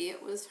 and maybe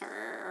it was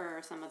her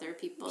or some other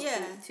people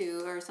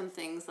too, or some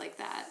things like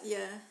that.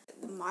 Yeah.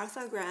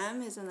 Martha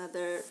Graham is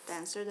another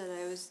dancer that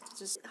I was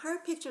her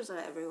pictures are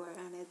everywhere,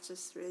 and it's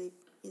just really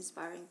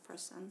inspiring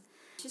person.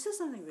 She said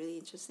something really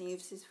interesting,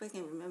 if I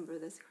can remember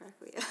this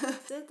correctly.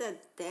 Said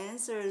that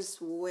dancers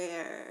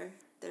wear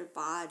their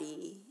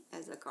body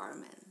as a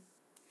garment.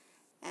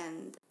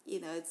 And,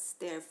 it's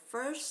their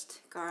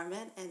first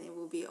garment, and it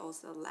will be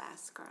also the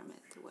last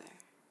garment to wear.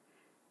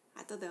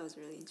 I thought that was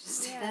really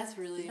interesting. Yeah, that's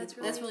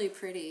really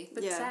pretty.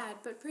 But sad,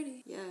 but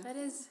pretty. Yeah. That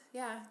is,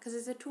 because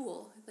it's a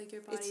tool. Like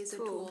your body is a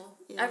tool.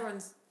 Yeah.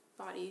 Everyone's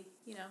body,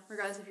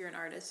 regardless if you're an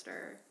artist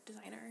or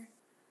designer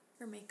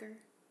or maker.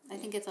 I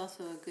think it's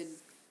also good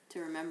to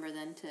remember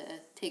then to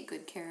take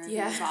good care of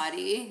your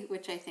body,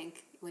 which I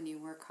think when you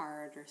work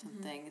hard or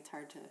something, it's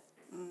hard to...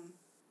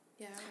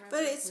 Yeah,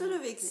 but it sort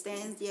of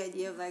extends the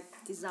idea of like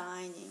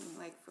designing,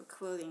 like for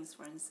clothing,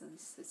 for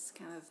instance. It's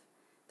kind of,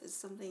 there's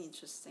something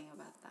interesting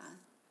about that.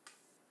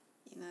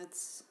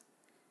 it's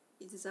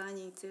you're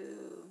designing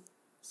to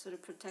sort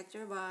of protect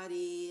your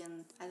body,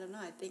 and I don't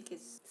know, I think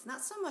it's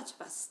not so much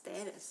about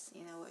status,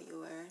 what you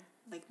wear,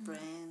 like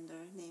brand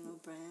or name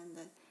of brand,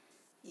 that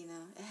it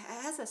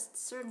has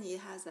certainly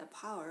it has that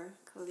power.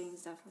 Clothing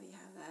definitely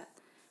have that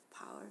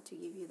power to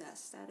give you that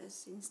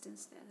status, instant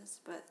status.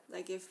 But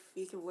like if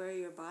you can wear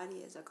your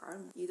body as a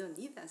garment, you don't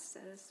need that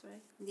status,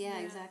 right? Yeah,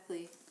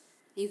 exactly.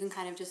 You can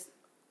kind of just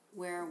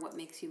wear what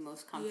makes you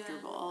most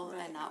comfortable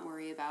and not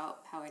worry about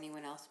how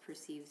anyone else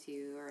perceives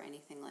you or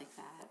anything like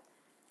that.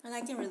 And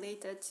I can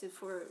relate that to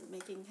for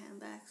making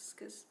handbags,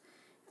 because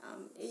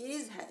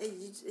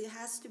it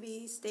has to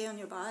be stay on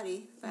your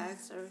body.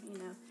 Bags are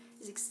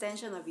it's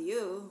extension of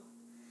you.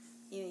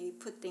 You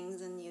put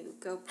things and you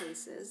go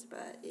places,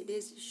 but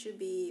it should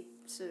be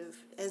sort of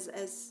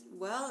as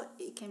well.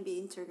 It can be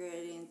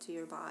integrated into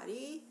your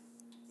body.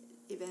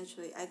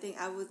 Eventually, I think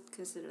I would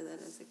consider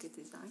that as a good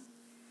design.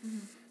 Mm-hmm.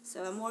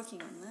 So I'm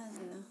working on that.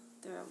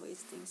 There are ways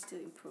things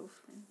to improve.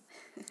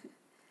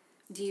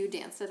 Do you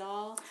dance at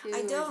all? Too,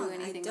 I don't. Or do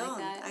anything like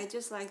that? I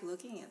just like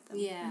looking at them.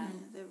 Yeah.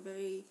 They're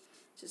very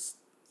just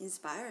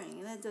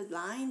inspiring, and the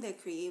line they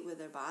create with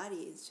their body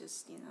is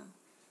just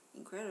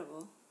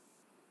incredible.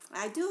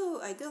 I do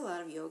a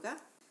lot of yoga,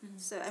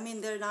 so I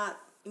mean they're not,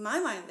 in my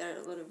mind, they're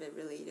a little bit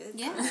related.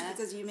 Yeah.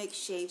 Because you make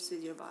shapes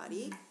with your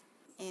body,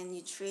 and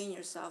you train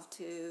yourself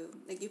to,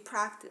 like, you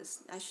practice.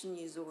 I shouldn't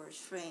use the word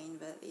train,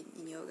 but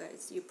in yoga,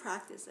 it's you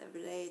practice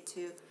every day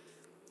to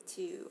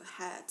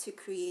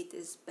create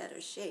this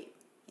better shape,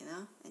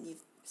 and you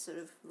sort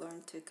of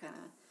learn to kind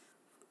of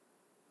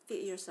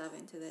fit yourself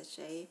into that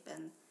shape,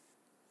 and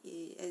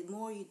the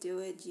more you do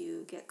it,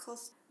 you get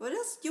close. What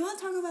else? Do you want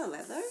to talk about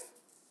leather?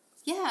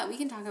 Yeah, we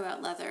can talk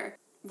about leather.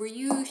 Were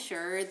you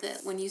sure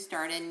that when you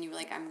started and you were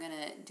like, I'm going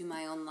to do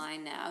my own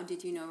line now,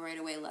 did you know right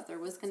away leather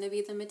was going to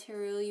be the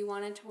material you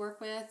wanted to work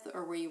with?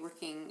 Or were you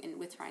working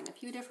with trying a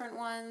few different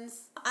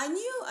ones? I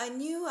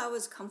knew I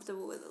was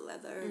comfortable with the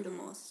leather the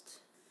most.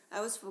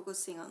 I was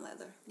focusing on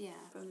leather. Yeah.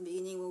 From the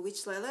beginning, well,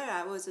 which leather,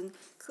 I wasn't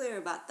clear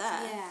about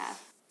that. Yeah.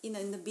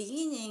 In the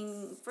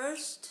beginning,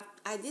 first,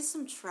 I did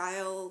some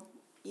trial,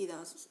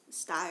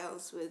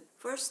 styles with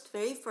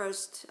very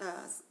first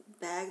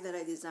bag that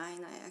I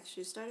designed. I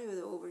actually started with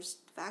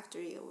a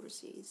factory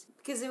overseas,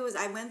 because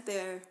I went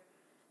there.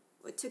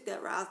 I took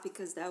that route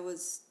because that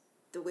was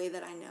the way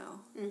that I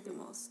know the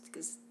most,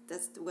 because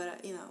that's where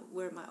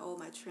all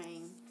my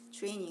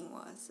training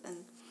was,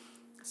 and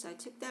so I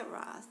took that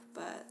route.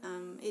 But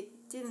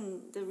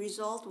the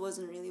result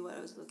wasn't really what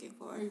I was looking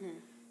for.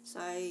 So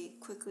I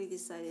quickly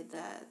decided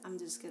that I'm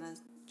just gonna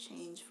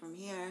change from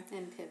here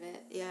and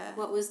pivot. Yeah.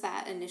 What was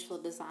that initial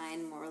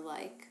design more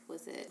like?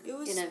 Was it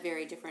in a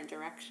very different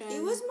direction?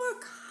 It was more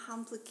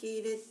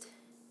complicated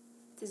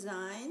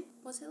design.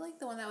 Was it like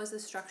the one that was the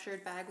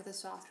structured bag with a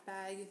soft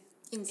bag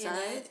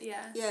inside?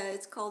 Yeah. Yeah,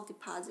 it's called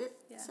deposit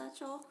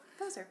satchel.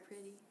 Those are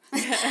pretty.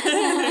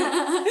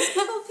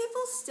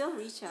 People still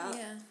reach out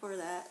for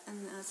that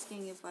and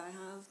asking if I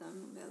have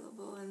them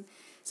available, and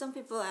some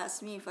people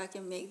ask me if I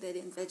can make that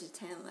in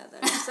vegetarian leather.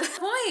 So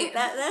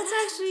that's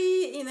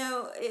actually,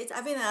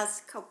 I've been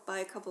asked by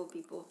a couple of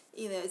people,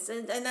 and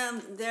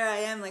there I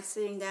am, like,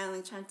 sitting down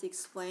and trying to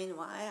explain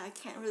why I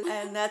can't really,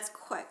 and that's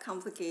quite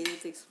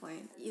complicated to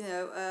explain.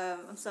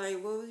 I'm sorry,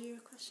 what was your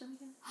question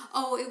again?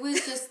 Oh, it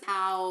was just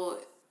how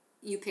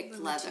you picked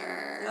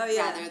leather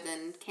rather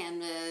than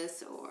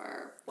canvas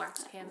or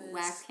wax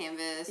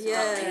canvas or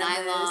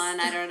nylon.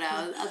 I don't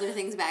know, other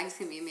things bags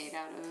can be made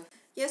out of.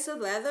 Yeah, so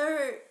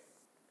leather,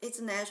 it's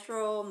a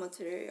natural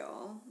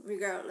material.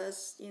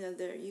 Regardless,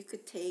 you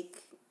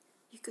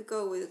could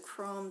go with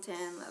chrome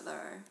tan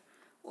leather,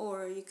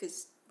 or you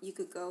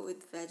could go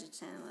with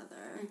vegetarian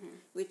leather,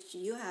 which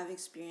you have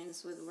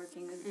experience with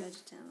working with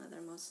vegetarian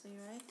leather mostly,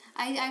 right?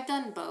 I've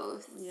done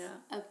both. Yeah,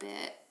 a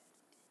bit.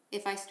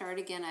 If I start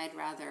again, I'd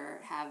rather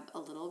have a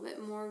little bit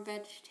more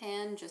veg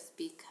tan, just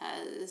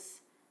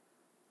because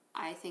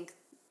I think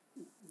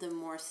the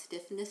more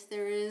stiffness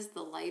there is,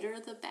 the lighter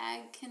the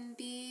bag can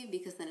be,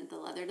 because then the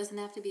leather doesn't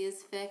have to be as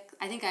thick.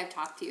 I think I've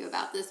talked to you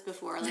about this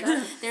before. Like,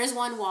 there's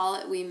one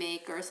wallet we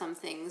make or some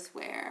things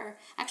where,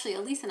 actually,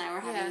 Elise and I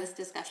were having this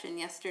discussion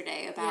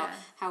yesterday about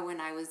how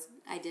when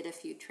I did a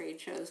few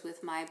trade shows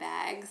with my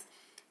bags,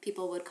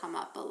 people would come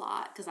up a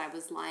lot because I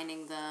was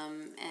lining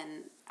them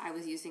and I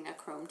was using a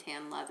chrome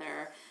tan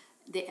leather.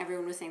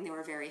 Everyone was saying they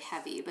were very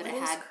heavy, but what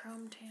it had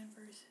chrome tan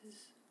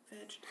versus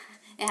veg tan?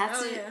 It had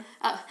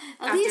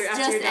Elise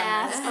just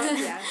asked.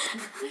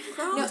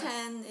 Chrome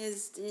tan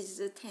is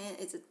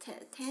a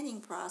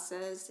tanning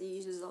process. It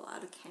uses a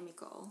lot of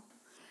chemical,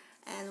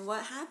 and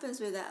what happens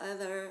with that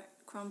leather,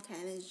 chrome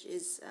tannage,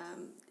 is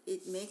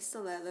it makes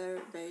the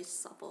leather very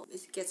supple.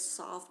 It gets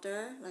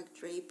softer, like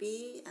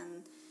drapey,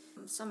 and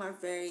some are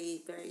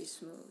very, very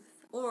smooth.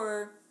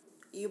 Or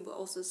you've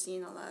also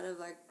seen a lot of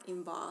like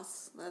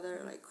embossed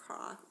leather, like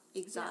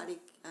exotic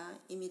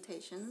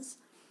imitations.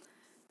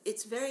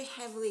 It's very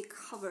heavily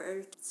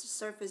covered. The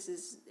surface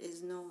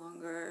is no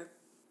longer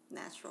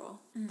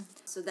natural.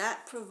 So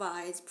that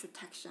provides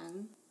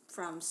protection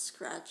from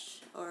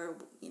scratch or,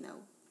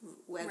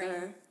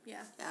 weather.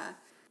 Yeah. Yeah.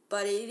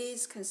 But it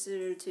is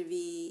considered to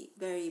be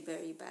very,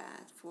 very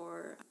bad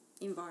for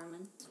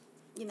environment.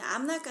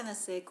 I'm not gonna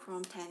say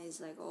chrome tan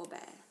is like all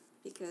bad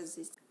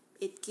because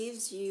it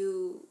gives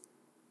you,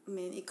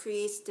 it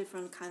creates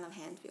different kind of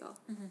hand feel.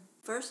 Mm-hmm.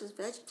 Versus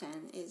veg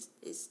tan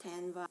is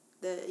tan by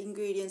the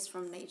ingredients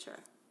from nature.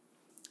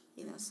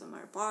 Some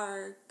are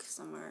bark,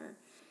 some are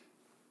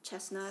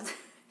chestnut,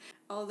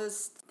 all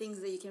those things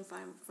that you can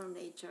find from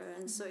nature,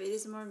 and so it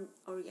is more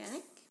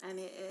organic, and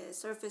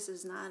surface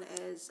is not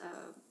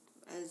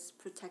as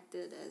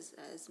protected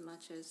as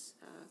much as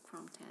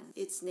chrome tan.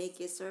 It's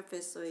naked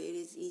surface, so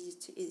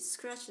it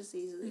scratches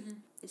easily. Mm-hmm.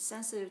 It's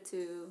sensitive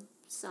to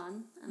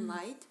sun and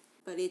light,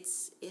 but it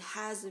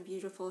has a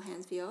beautiful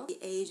hand feel. It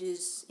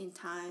ages in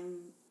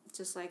time,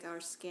 just like our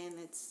skin.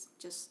 It's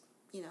just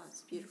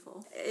it's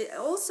beautiful. It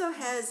also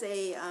has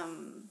a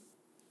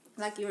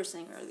like you were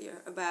saying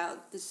earlier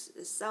about this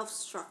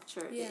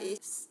self-structured. Yeah.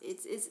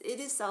 It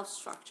is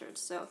self-structured,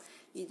 so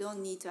you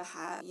don't need to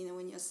have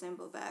when you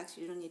assemble bags,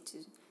 you don't need to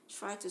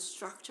try to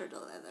structure the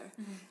leather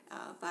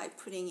by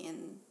putting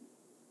in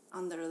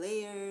under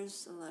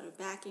layers, a lot of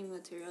backing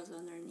materials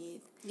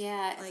underneath.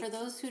 Yeah, for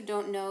those who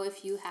don't know,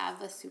 if you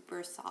have a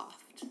super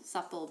soft,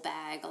 supple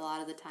bag, a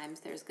lot of the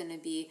times there's going to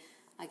be,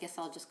 I guess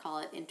I'll just call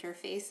it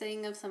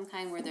interfacing of some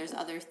kind, where there's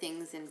other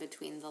things in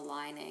between the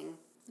lining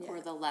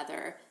or the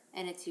leather,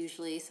 and it's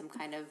usually some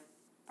kind of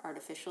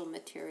artificial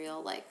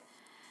material, like,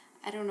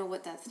 I don't know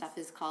what that stuff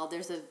is called.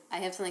 I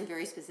have something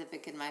very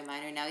specific in my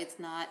mind right now. It's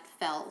not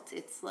felt.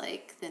 It's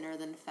like thinner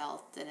than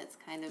felt, and it's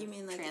kind of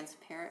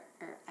transparent.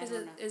 Or I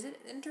don't know. Is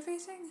it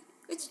interfacing?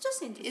 It's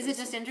just interfacing. Is it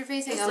just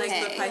interfacing? It's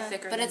okay, like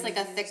thicker, but it's like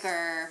a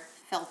thicker,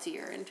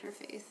 feltier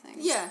interfacing.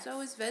 Yeah. So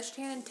is veg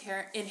tan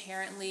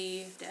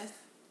inherently stiff?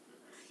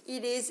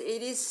 It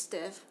is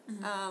stiff.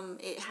 Mm-hmm.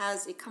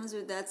 It comes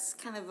with that's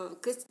kind of a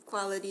good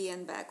quality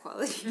and bad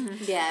quality.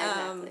 Mm-hmm.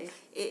 Yeah, exactly.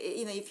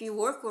 If you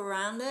work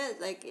around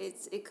it, like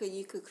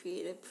you could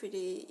create a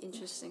pretty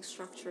interesting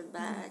structured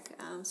bag.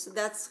 Mm-hmm. So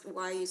that's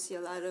why you see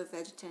a lot of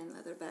veg tan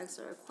leather bags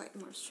are quite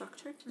more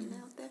structured.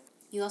 Out there.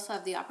 You also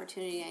have the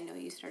opportunity. I know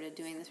you started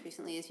doing this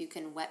recently. Is you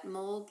can wet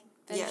mold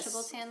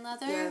vegetable tan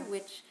leather,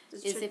 which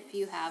is if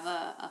you have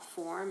a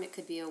form. It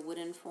could be a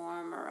wooden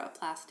form or a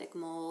plastic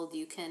mold.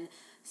 You can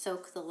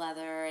soak the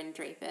leather and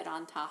drape it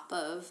on top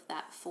of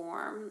that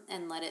form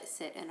and let it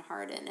sit and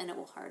harden, and it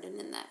will harden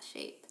in that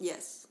shape.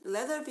 Yes.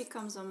 Leather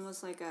becomes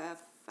almost like a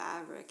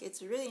fabric.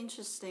 It's really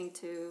interesting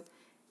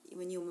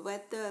when you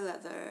wet the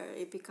leather,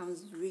 it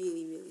becomes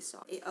really, really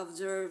soft. It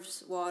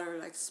absorbs water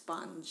like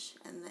sponge,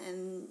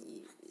 and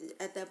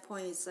at that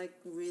point it's like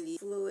really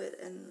fluid.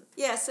 And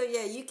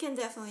you can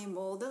definitely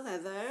mold the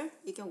leather.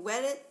 You can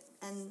wet it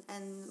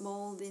and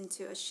mold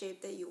into a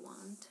shape that you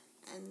want,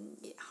 and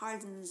it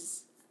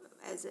hardens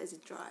as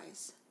it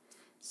dries,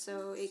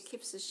 so it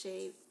keeps the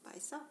shape by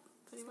itself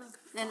pretty much.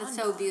 And it's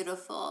so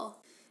beautiful.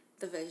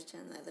 The veg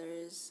tan leather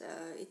is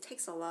it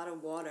takes a lot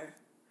of water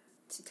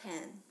to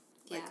tan,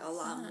 like a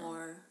lot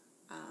more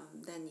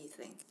than you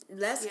think.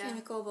 Less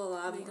chemical, but a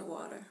lot more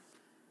water.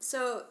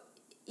 So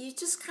you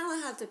just kind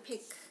of have to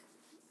pick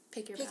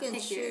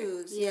and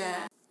choose.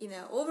 Yeah.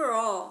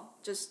 Overall,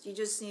 you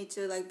just need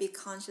to like be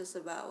conscious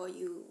about what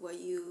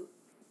you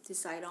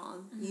decide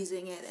on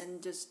using it,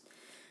 and just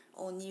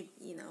only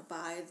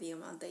buy the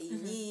amount that you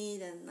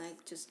need, and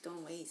like just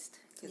don't waste,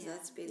 because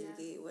that's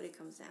basically what it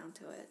comes down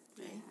to it,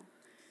 right?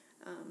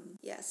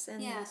 Yes,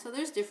 and so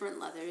there's different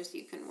leathers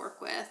you can work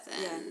with,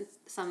 and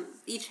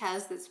each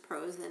has its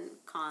pros and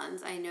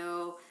cons. I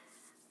know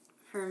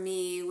for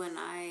me, when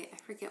I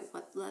forget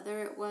what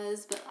leather it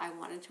was, but I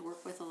wanted to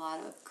work with a lot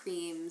of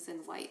creams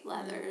and white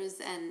leathers,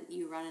 and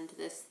you run into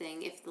this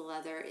thing, if the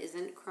leather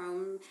isn't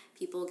chrome,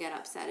 people get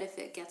upset if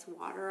it gets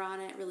water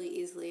on it really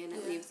easily and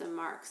it leaves a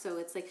mark. So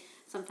it's like,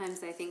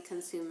 sometimes I think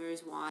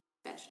consumers want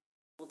vegetable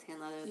tan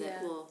leather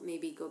that will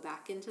maybe go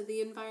back into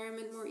the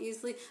environment more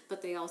easily,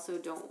 but they also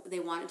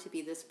they want it to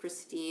be this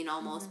pristine,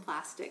 almost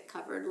plastic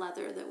covered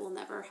leather that will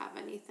never have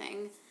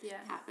anything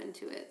happen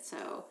to it.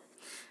 So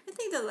I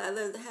think the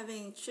leather,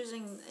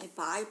 choosing a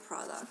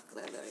byproduct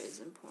leather is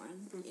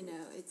important.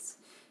 It's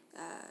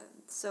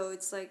so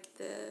it's like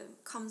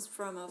comes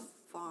from a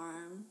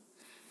farm.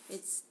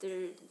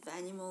 The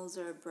animals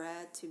are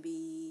bred to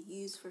be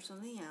used for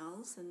something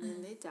else, and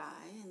then they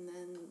die, and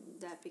then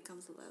that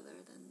becomes leather.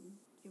 Then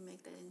you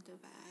make that into a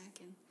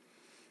bag, and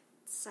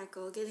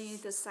getting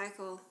into the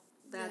cycle.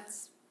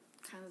 That's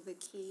kind of the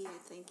key, I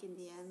think, in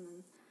the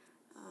end.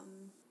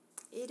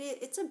 And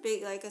it's a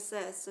big, like I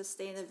said,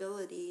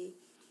 sustainability.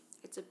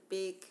 It's a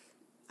big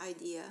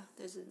idea.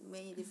 There's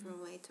many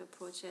different ways to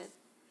approach it,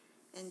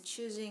 and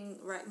choosing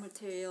right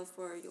material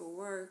for your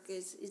work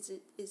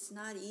it's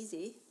not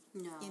easy.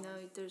 No.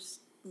 There's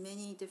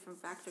many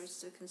different factors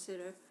to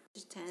consider.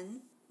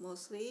 Tan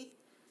mostly,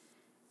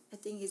 I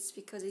think it's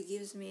because it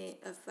gives me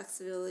a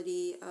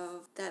flexibility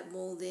of that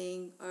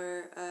molding,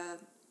 or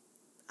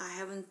I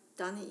haven't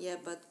done it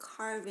yet, but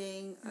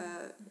carving,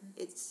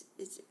 it's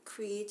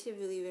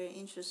creatively very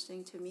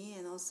interesting to me,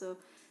 and also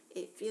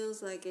it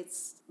feels like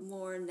it's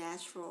more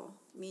natural,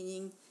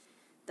 meaning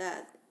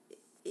that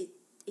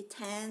it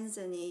tans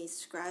and it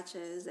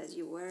scratches as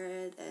you wear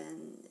it,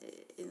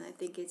 and I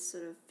think it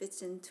sort of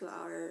fits into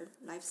our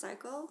life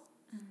cycle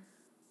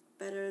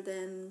better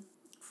than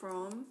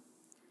chrome,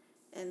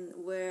 and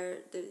where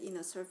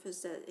the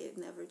surface that it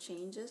never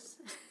changes.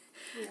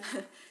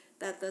 Yeah.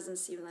 That doesn't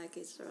seem like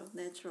it's a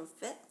natural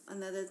fit.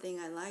 Another thing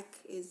I like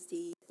is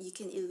you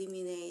can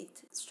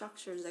eliminate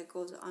structures that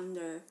goes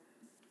under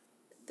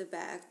the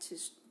bag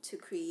to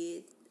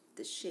create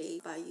the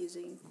shape by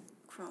using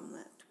chrome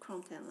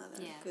tan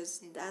leather,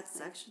 because that's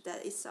actually,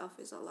 that itself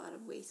is a lot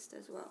of waste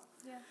as well.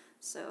 Yeah.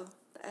 So,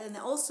 and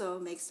it also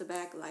makes the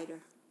bag lighter.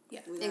 Yeah,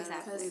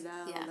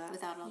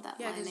 without all that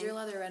Yeah, because lining. your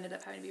leather ended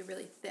up having to be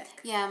really thick.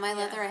 Yeah, my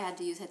leather I had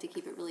to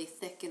keep it really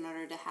thick in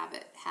order to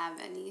have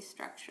any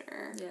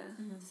structure. Yeah.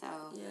 So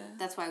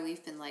that's why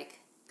we've been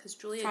like... Because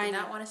Julia did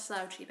not want a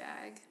slouchy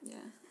bag. Yeah.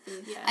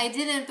 I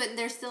didn't, but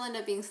they still end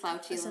up being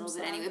slouchy a little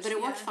bit anyway. But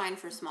it worked fine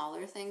for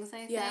smaller things,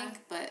 I think.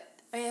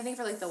 But I think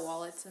for like the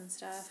wallets and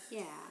stuff.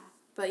 Yeah.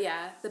 But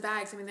yeah, the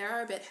bags, I mean, they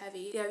are a bit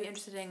heavy. Yeah, I'd be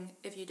interested in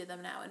if you did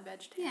them now in veg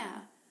tan. Yeah.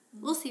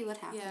 We'll see what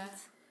happens. Yeah.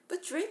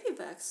 But drapey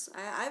bags,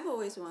 I've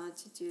always wanted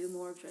to do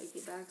more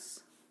drapey bags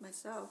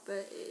myself,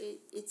 but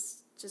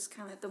it's just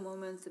kind of at the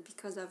moment,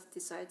 because I've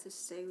decided to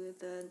stay with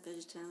the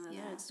vegetarian leather,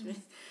 it's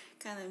really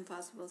kind of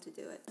impossible to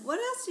do it. What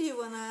else do you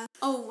want to...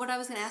 Oh, what I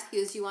was going to ask you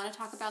is, do you want to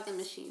talk about the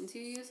machines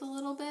you use a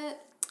little bit?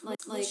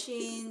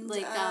 Machines,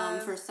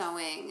 for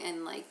sewing,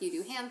 and like you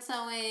do hand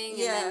sewing, and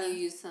then you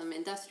use some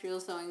industrial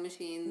sewing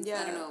machines.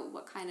 I don't know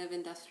what kind of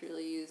industrial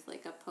you use,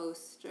 like a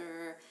post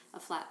or a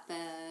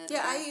flatbed.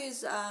 Yeah,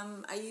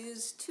 I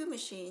use two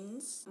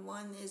machines.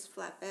 One is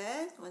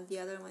flatbed, the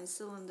other one is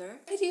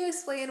cylinder. Could you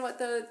explain what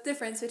the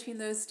difference between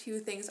those two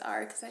things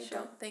are? Because I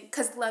don't think,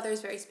 because leather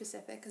is very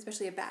specific,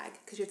 especially a bag,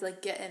 because you have to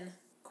like get in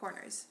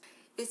corners.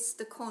 It's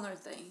the corner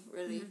thing,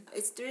 really.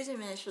 It's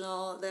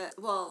three-dimensional.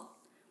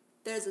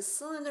 There's a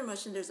cylinder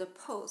machine, there's a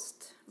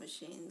post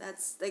machine.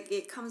 That's like,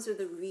 it comes with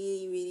a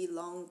really, really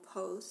long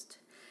post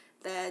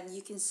that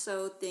you can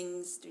sew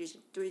things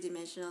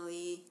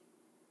three-dimensionally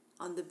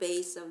on the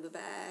base of the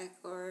bag,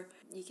 or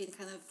you can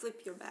kind of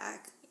flip your bag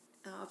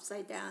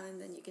upside down,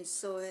 and then you can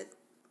sew it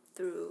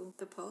through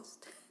the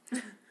post,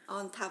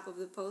 on top of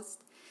the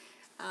post.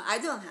 I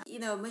don't have,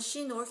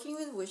 working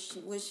with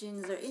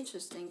machines are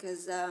interesting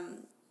because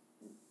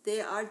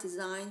they are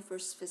designed for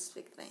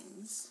specific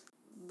things.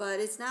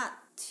 But it's not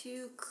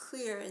too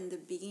clear in the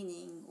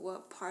beginning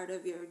what part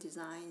of your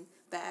design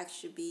bag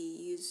should be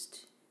used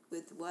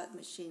with what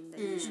machine that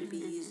you should be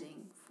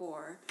using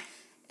for.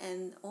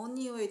 And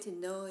only way to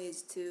know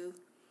is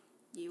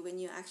when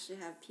you actually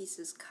have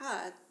pieces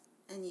cut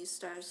and you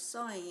start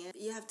sewing it,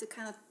 you have to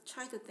kind of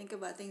try to think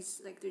about things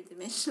like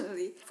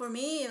three-dimensionally. For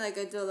me, like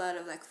I do a lot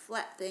of like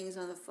flat things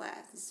on the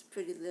flat. It's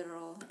pretty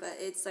literal, but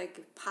it's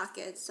like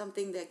pockets,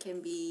 something that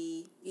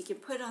you can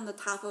put on the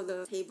top of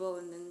the table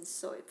and then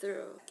sew it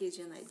through. Gives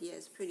you an idea.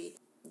 It's pretty,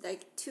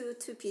 like two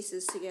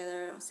pieces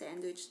together,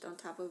 sandwiched on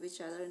top of each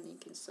other, and you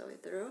can sew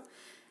it through.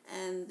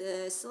 And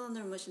the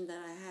cylinder machine that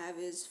I have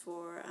is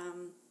for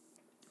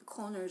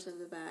corners of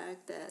the bag,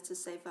 that to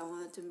say if I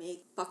wanted to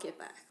make bucket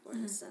bag, for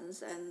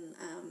instance, and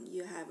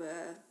you have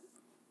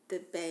the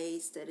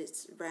base that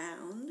is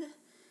round,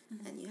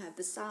 and you have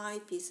the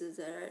side pieces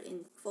that are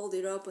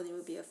folded up, and it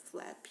would be a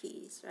flat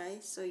piece,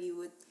 right? So you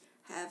would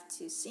have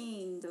to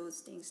seam those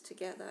things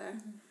together,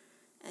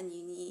 and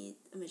you need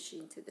a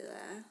machine to do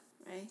that,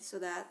 right? So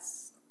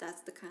that's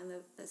the kind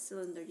of the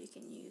cylinder you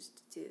can use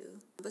to do.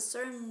 But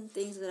certain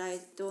things that I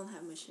don't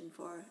have machine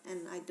for,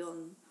 and I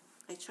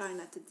try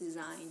not to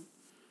design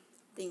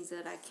things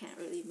that I can't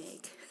really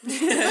make.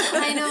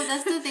 I know,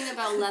 that's the thing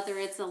about leather.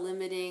 It's a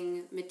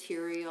limiting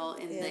material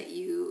in that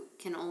you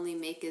can only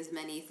make as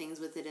many things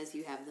with it as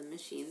you have the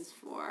machines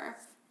for.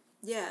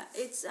 Yeah,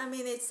 it's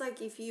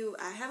like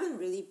I haven't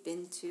really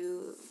been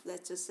to,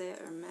 let's just say, a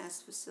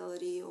Hermes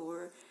facility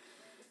or,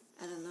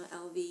 I don't know,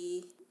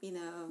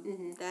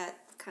 LV, that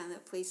kind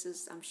of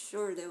places. I'm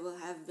sure they will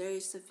have very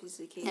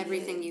sophisticated...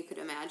 Everything you could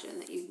imagine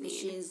that you need.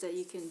 Machines that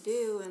you can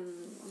do,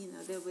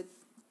 and, they would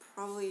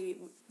probably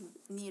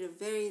need a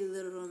very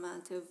little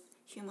amount of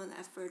human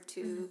effort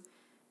to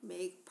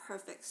make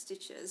perfect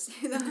stitches,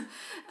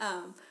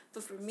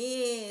 but for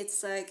me,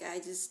 it's like I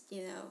just,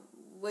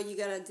 what you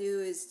gotta do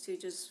is to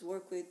just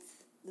work with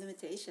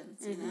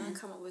limitations, and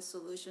come up with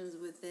solutions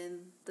within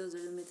those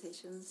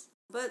limitations.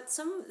 But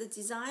some of the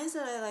designs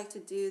that I like to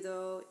do,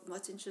 though,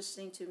 what's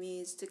interesting to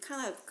me is to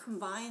kind of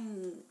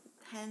combine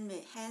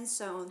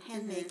hand-sewn,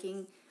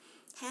 hand-making,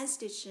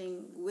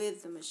 hand-stitching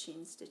with the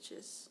machine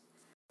stitches.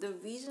 The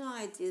reason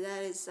why I do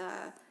that is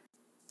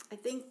I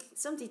think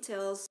some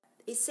details,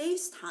 it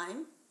saves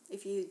time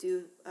if you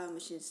do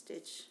machine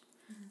stitch,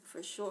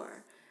 for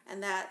sure.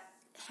 And that,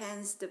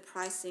 hence, the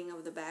pricing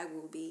of the bag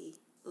will be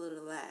a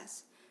little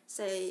less.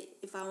 Say,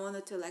 if I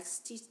wanted to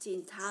stitch the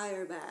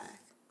entire bag,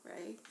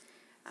 right?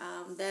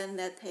 Then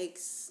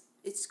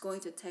it's going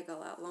to take a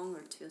lot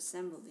longer to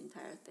assemble the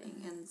entire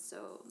thing. And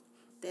so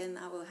then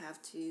I will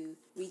have to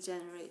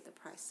regenerate the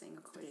pricing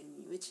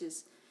accordingly, which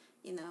is,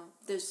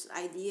 this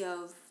idea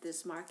of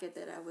this market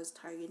that I was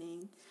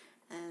targeting,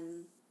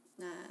 and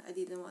I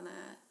didn't want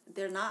to,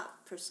 they're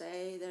not per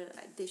se,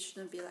 they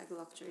shouldn't be like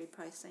luxury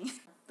pricing.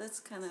 That's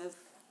kind of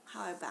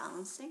how I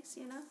balance things,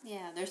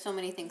 Yeah, there's so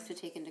many things to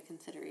take into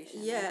consideration.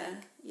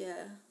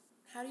 Yeah.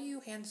 How do you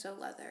hand sew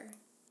leather?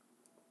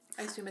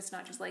 I assume it's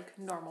not just like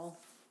normal.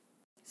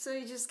 So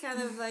you just kind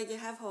of like, you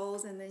have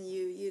holes, and then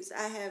you use,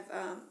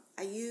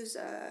 I use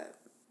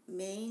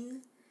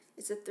Maine.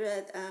 It's a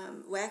thread,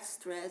 wax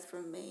thread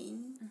from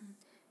Maine.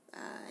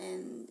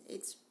 And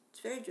it's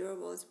very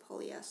durable. It's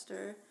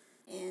polyester.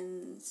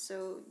 And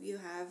so you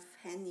have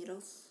hand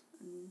needles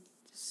and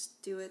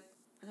just do it,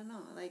 I don't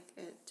know, like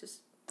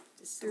just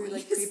through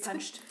like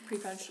pre-punched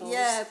holes.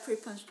 Yeah,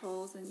 pre-punched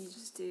holes, and you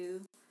just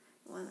do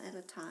one at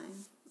a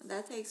time.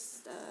 That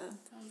takes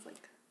sounds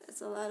like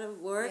it's a lot of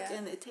work,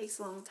 and it takes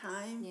a long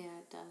time. Yeah,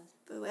 it does.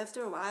 But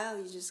after a while,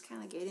 you just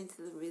kind of get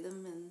into the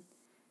rhythm, and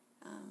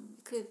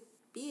it could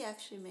be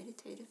actually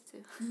meditative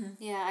too.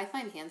 Yeah, I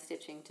find hand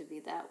stitching to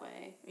be that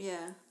way.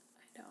 Yeah.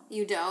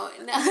 You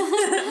don't? No.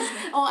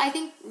 Oh, I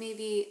think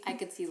maybe I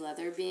could see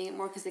leather being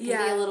more, because it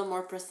can be a little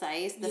more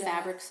precise. The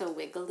fabric's so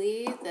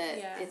wiggly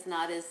that it's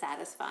not as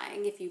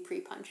satisfying if you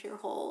pre-punch your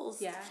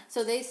holes. Yeah.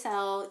 So there's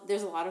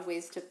a lot of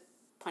ways to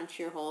punch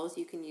your holes.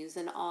 You can use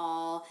an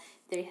awl.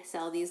 They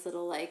sell these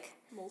little like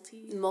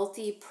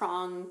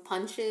multi-prong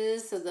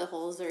punches, so the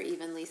holes are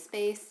evenly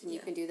spaced, and you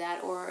can do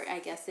that. Or I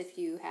guess if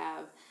you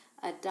have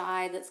a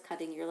die that's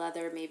cutting your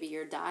leather, maybe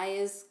your die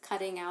is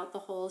cutting out the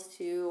holes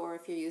too, or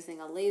if you're using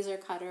a laser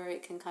cutter,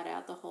 it can cut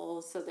out the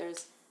holes. So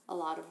there's a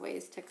lot of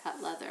ways to cut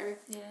leather.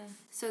 Yeah.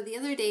 So the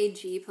other day,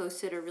 G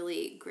posted a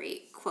really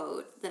great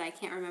quote that I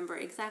can't remember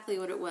exactly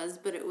what it was,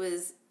 but it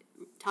was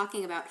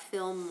talking about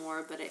film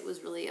more, but it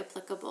was really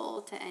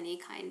applicable to any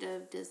kind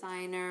of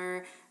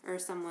designer or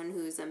someone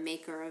who's a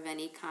maker of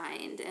any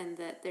kind, and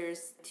that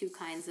there's two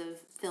kinds of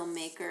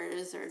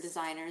filmmakers or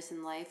designers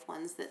in life.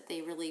 Ones that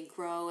they really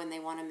grow and they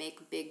want to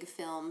make big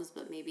films,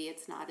 but maybe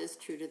it's not as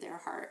true to their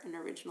heart and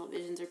original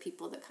visions, or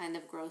people that kind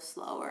of grow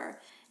slower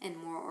and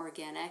more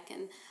organic.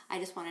 And I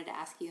just wanted to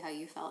ask you how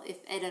you felt,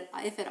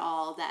 if at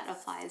all that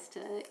applies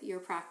to your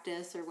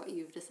practice or what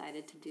you've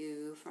decided to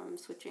do from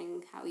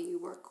switching how you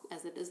work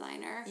as a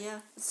designer. Yeah.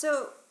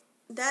 So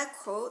that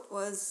quote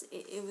was,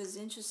 it was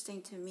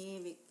interesting to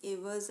me. It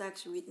was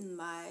actually written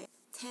by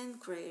 10th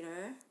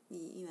grader,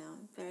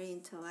 very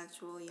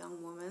intellectual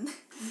young woman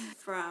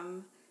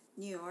from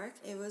New York.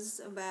 It was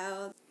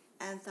about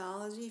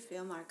Anthology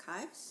Film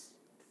Archives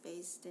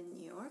based in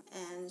New York,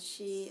 and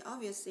she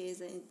obviously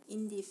is an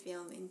indie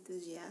film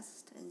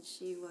enthusiast, and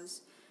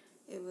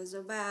it was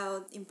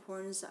about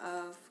importance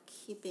of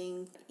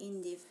keeping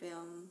indie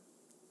film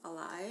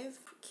alive,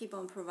 keep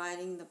on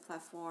providing the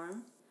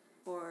platform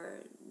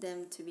for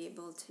them to be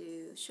able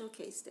to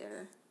showcase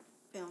their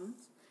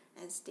films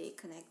and stay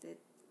connected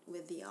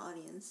with the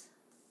audience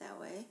that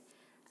way.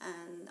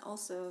 And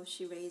also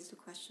she raised a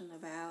question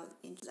about,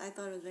 I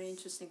thought it was a very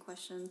interesting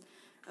question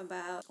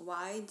about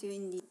why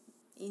do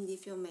indie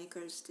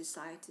filmmakers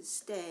decide to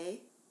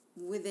stay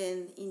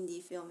within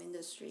indie film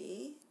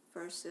industry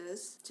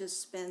versus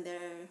just spend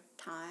their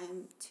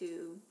time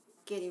to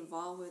get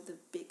involved with the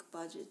big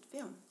budget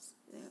films,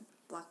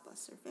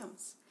 blockbuster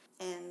films.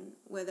 And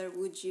whether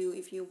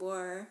if you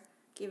were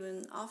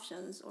given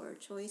options or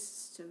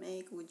choices to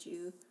make,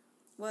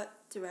 what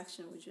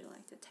direction would you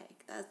like to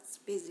take? That's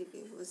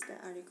basically what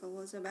the article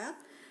was about.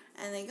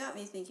 And it got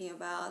me thinking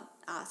about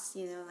us,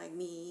 like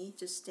me,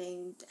 just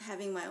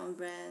having my own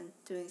brand,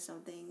 doing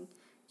something,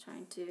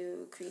 trying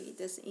to create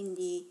this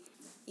indie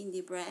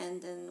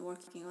brand and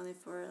working on it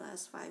for the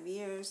last 5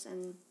 years.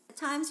 And at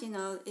times,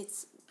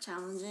 it's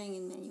challenging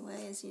in many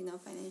ways,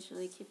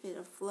 financially keep it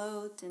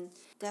afloat, and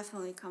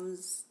definitely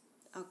comes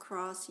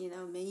across,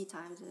 many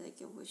times like,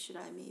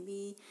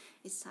 maybe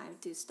it's time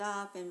to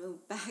stop and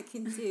move back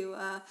into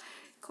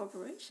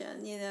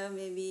corporation,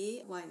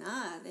 maybe why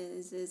not?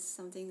 Is it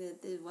something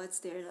what's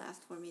there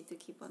left for me to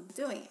keep on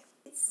doing it?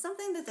 It's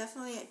something that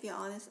definitely,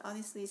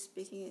 honestly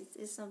speaking,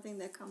 it's something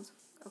that comes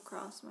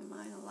across my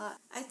mind a lot.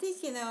 I think,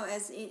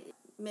 as it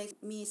makes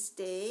me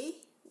stay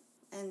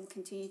and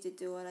continue to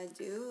do what I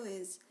do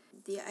is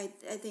I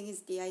think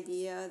it's the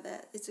idea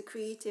that it's a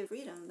creative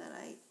freedom that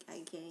I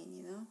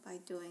gain, by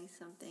doing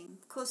something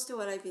close to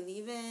what I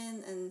believe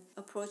in and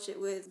approach it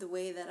with the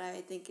way that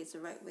I think is the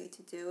right way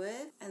to do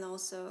it. And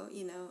also,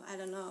 I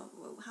don't know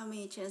how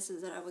many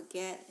chances that I would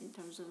get in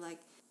terms of like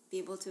be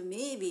able to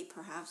maybe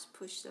perhaps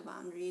push the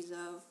boundaries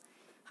of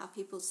how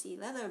people see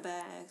leather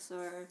bags,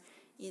 or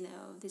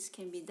this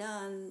can be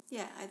done.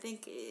 Yeah, I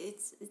think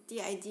it's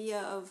the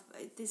idea of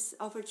this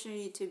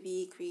opportunity to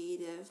be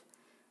creative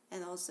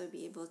and also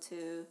be able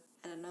to,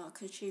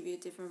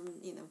 contribute different,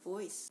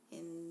 voice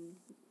in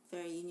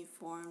very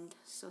uniformed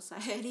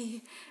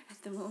society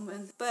at the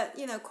moment. But,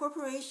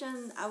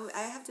 corporation,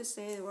 I have to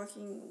say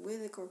working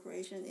with a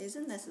corporation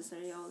isn't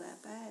necessarily all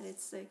that bad.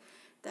 It's like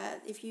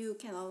that if you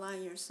can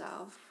align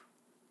yourself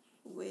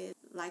with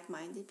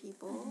like-minded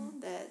people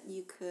that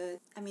you could,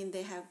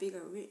 they have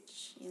bigger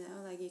reach,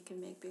 like you can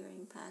make bigger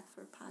impact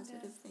for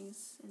positive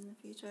things in the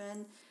future.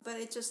 But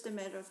it's just a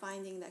matter of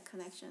finding that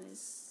connection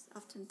is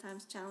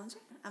oftentimes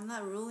challenging. I'm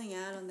not ruling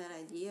out on that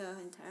idea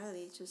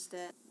entirely. It's just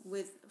that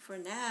for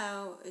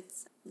now,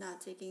 it's not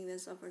taking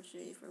this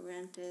opportunity for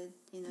granted,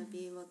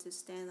 be able to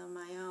stand on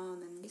my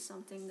own and be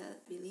something that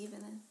I believe in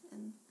it.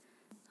 And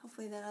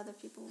hopefully that other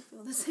people will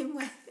feel the same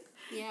way.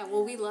 Yeah,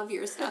 well, we love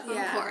your stuff, of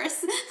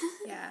course.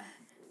 Yeah.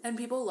 And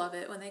people love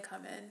it when they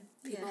come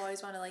in. People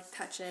always want to, like,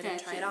 touch it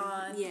and try it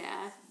on.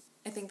 Yeah.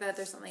 I think that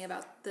there's something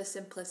about the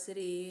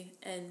simplicity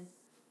and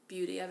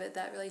beauty of it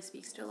that really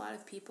speaks to a lot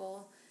of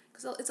people.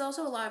 Because it's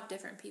also a lot of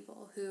different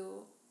people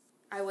who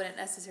I wouldn't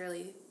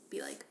necessarily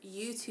be like,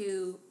 you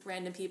two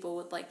random people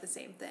would like the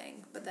same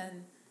thing. But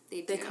then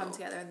they come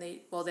together and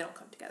they don't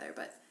come together,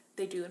 but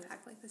they do, in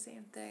fact, like the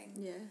same thing.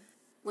 Yeah.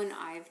 When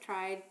I've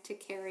tried to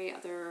carry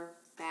other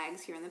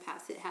bags here in the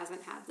past, it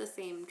hasn't had the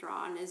same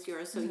draw as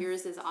yours. So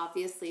yours is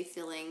obviously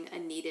filling a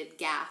needed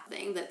gap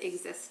thing that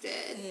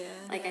existed. Yeah.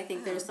 Like, I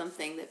think there's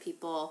something that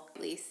people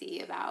really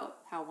see about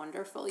how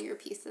wonderful your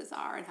pieces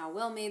are and how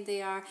well made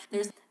they are.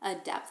 There's a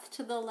depth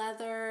to the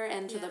leather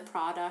and to the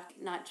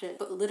product, not just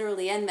but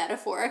literally and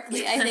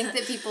metaphorically. I think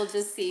that people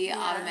just see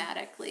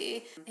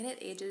automatically. And it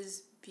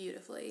ages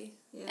beautifully.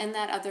 Yeah. And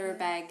that other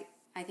bag,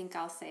 I think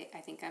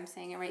I'm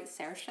saying it right,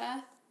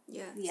 Saoirse?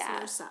 Yeah.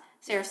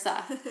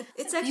 Saoirse.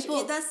 It's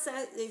actually,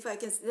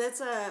 that's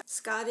a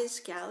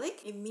Scottish Gaelic.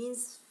 It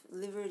means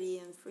liberty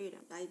and freedom.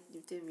 I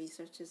did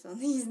researches on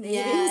these names.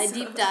 Yeah, a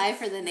deep dive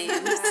for the names.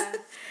 I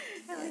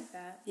like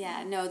that.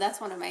 Yeah, no,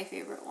 that's one of my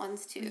favorite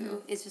ones too. Mm-hmm.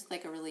 It's just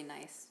like a really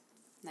nice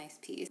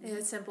piece.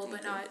 It's simple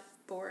but not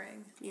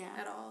boring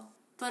at all.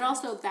 But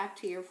also back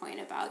to your point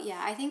about,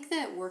 I think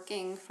that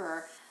working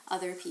for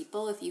other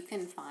people, if you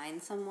can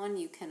find someone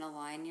you can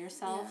align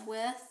yourself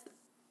with,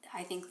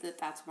 I think that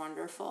that's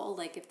wonderful.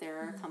 Like, if there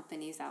are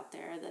companies out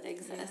there that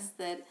exist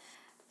that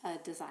a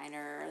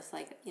designer is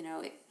like,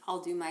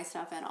 I'll do my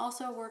stuff and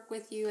also work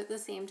with you at the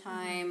same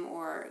time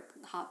or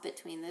hop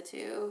between the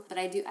two. But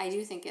I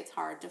do think it's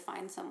hard to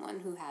find someone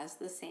who has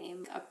the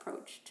same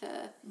approach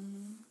to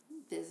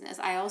business.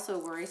 I also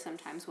worry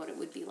sometimes what it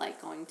would be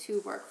like going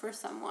to work for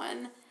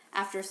someone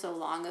after so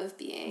long of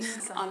being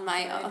on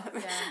my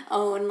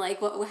own,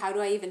 like, how do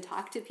I even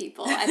talk to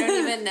people? I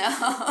don't even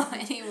know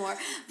anymore.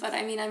 But,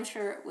 I'm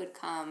sure it would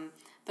come.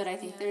 But I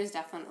think there's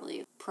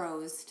definitely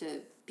pros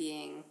to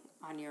being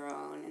on your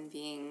own and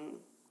being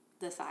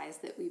the size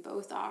that we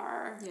both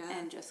are. Yeah.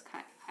 And just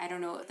I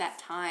don't know, that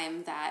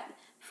time, that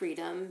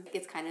freedom,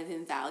 it's kind of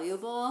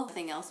invaluable.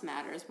 Nothing else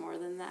matters more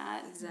than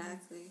that.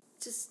 Exactly.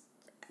 Just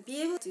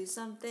be able to do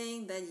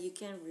something that you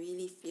can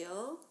really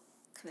feel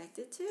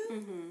connected to,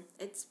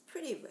 it's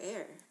pretty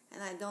rare,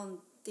 and I don't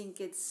think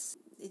it's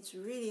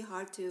really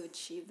hard to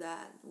achieve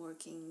that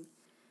working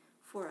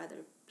for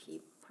other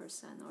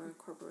person or a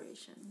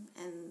corporation,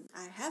 and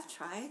I have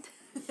tried.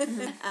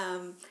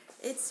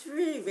 It's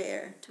really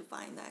rare to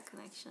find that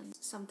connection.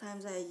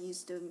 Sometimes I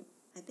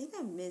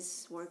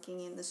miss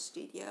working in the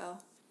studio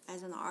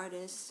as an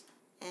artist,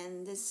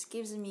 and this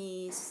gives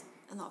me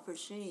an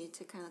opportunity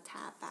to kind of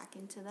tap back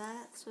into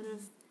that sort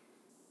of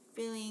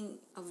feeling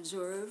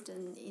observed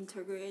and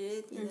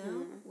integrated,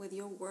 with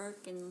your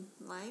work and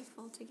life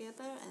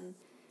altogether. And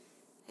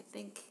I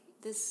think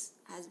this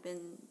has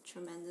been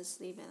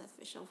tremendously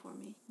beneficial for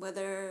me.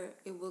 Whether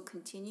it will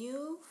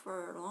continue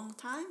for a long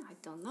time, I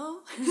don't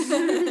know.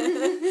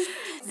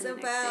 It's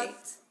about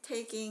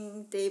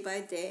taking day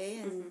by day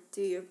and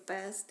do your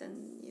best,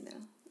 and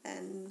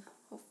and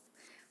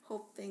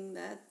hoping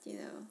that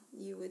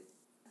you would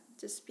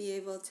just be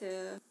able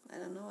to, I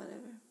don't know,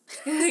 whatever.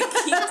 Keep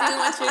doing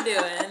what you're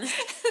doing.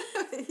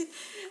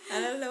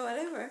 I don't know,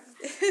 whatever.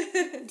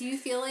 Do you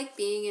feel like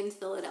being in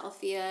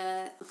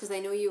Philadelphia, because I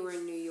know you were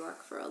in New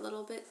York for a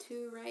little bit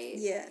too, right?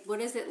 Yeah.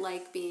 What is it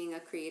like being a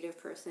creative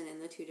person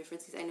in the two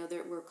different cities? I know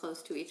that we're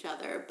close to each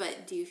other,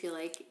 but do you feel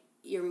like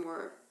you're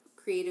more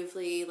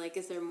creatively, like,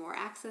 is there more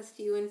access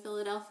to you in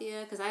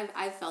Philadelphia? Because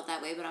I've felt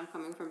that way, but I'm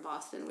coming from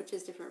Boston, which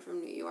is different from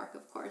New York,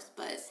 of course.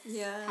 But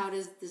how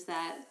does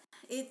that?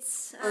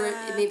 It's or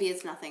maybe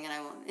it's nothing, and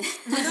I won't.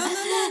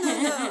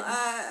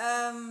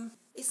 No.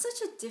 It's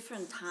such a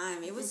different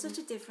time. It was such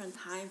a different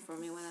time for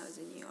me when I was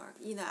in New York.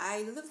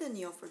 I lived in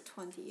New York for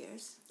 20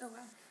 years. Oh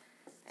wow.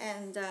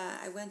 And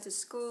I went to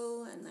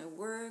school and I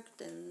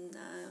worked, and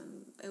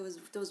it was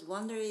those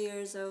wonder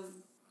years of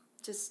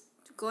just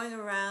going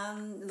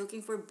around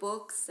looking for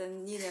books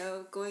and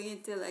going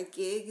into like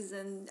gigs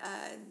and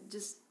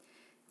just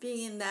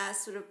being in that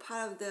sort of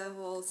part of the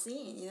whole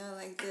scene,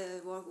 like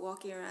the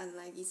walking around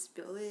like East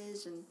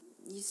Village, and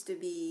used to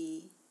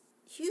be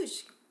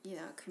huge,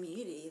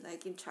 community.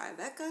 Like in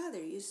Tribeca,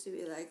 there used to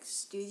be like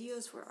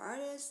studios for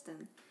artists,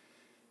 and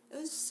it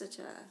was such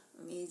a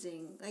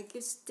amazing, like,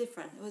 it's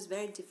different. It was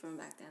very different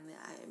back then.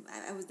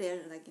 I was there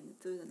like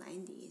through the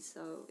 90s,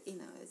 so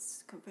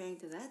it's comparing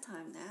to that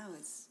time now.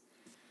 It's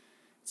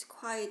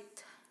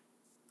quite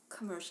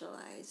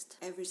commercialized,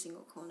 every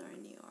single corner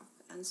in New York,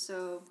 and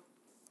so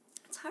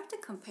it's hard to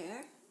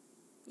compare,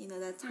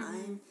 that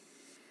time,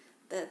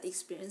 the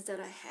experience that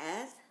I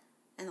had,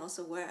 and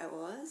also where I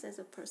was as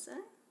a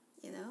person,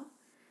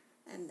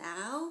 and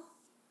now,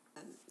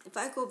 if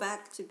I go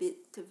back to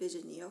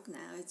visit New York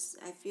now,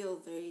 I feel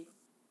very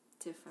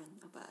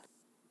different about it.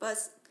 But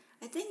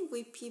I think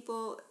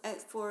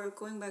for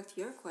going back to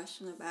your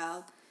question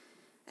about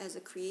as a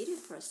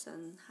creative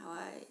person, how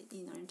I,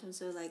 in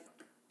terms of like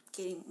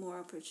getting more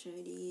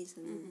opportunities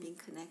and being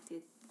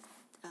connected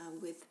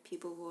with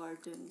people who are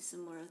doing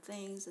similar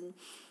things, and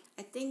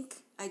I think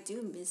I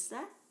do miss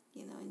that.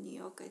 In New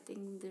York, I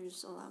think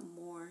there's a lot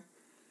more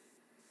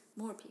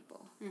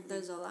people.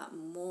 There's a lot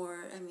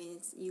more. I mean,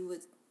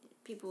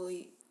 people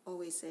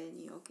always say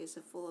New York is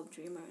full of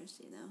dreamers.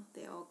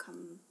 They all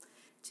come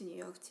to New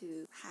York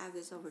to have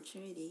this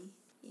opportunity.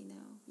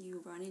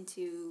 You run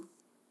into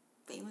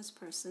famous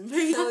person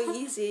so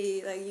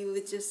easy. Like you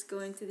would just go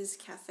into this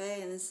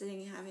cafe and then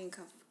sitting having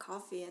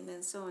coffee, and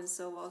then so and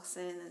so walks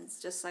in, and it's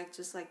just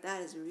like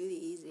that. Is really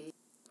easy.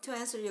 To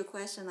answer your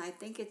question, I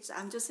think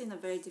I'm just in a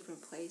very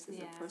different place as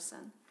a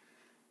person.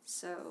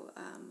 So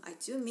I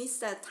do miss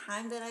that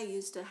time that I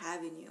used to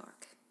have in New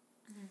York,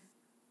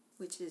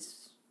 which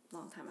is a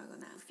long time ago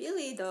now.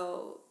 Philly,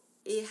 though,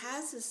 it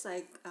has this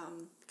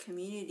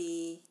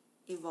community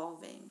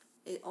evolving.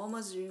 It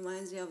almost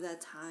reminds me of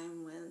that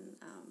time when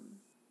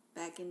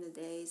back in the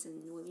days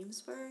in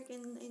Williamsburg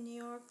in New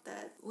York,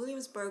 that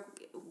Williamsburg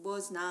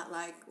was not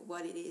like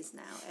what it is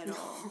now at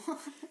all.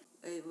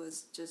 It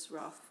was just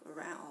rough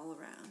all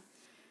around.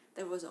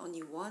 There was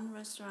only one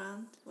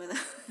restaurant when I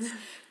was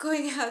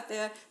going out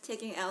there,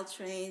 taking L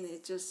train.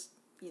 It just,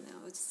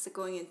 it's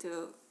going into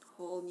a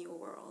whole new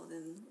world,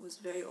 and it was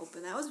very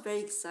open. I was very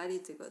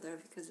excited to go there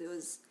because it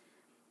was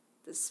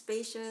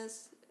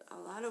spacious, a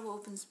lot of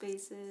open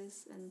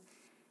spaces, and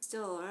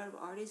still a lot of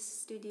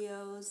artist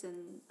studios,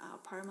 and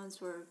apartments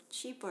were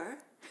cheaper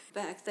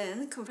back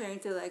then comparing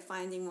to like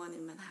finding one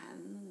in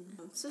Manhattan.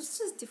 So it's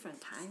just a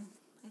different time,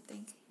 I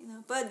think,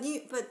 But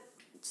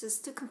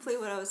just to complete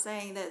what I was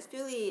saying, that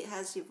Philly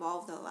has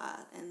evolved a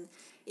lot, and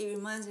it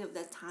reminds me of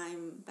that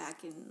time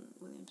back in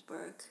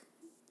Williamsburg,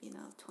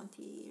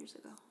 20 years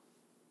ago.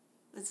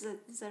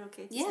 Is that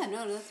okay? Yeah,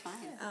 no, that's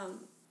fine.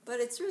 But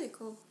it's really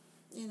cool,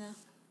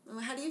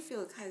 How do you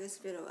feel? How do you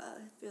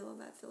feel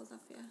about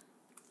Philadelphia?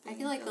 I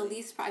feel like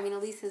Elise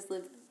has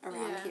lived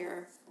around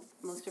here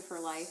most of her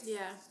life.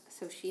 Yeah.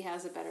 So she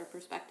has a better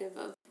perspective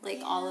of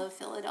all of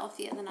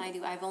Philadelphia than I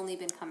do. I've only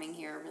been coming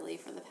here really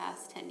for the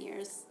past 10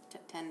 years,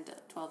 10 to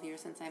 12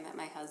 years since I met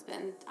my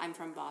husband. I'm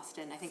from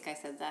Boston. I think I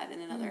said that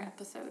in another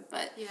episode,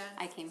 but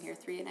I came here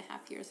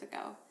 3.5 years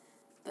ago.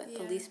 But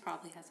Elise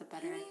probably has a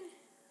better...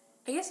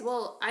 I guess,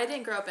 I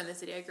didn't grow up in the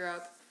city. I grew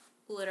up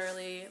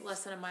literally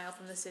less than a mile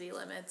from the city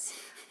limits.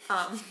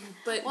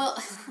 But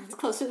it's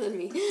closer than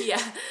me.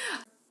 Yeah.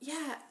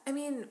 Yeah,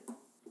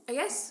 I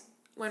guess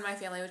when my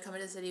family would come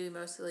into the city, we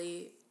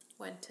mostly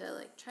went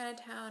to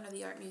Chinatown or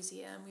the art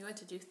museum. We went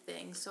to do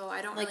things, so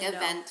I don't really know.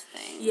 Event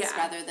things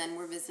rather than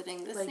we're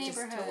visiting this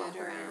neighborhood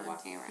or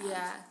walking around.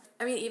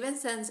 Yeah. Even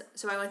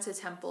so I went to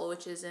Temple,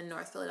 which is in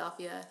North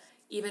Philadelphia.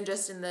 Even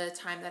just in the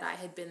time that I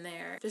had been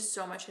there, just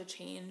so much had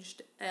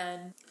changed.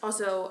 And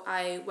also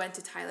I went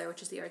to Tyler,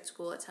 which is the art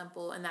school at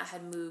Temple, and that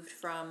had moved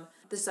from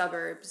the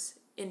suburbs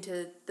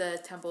into the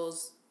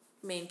Temple's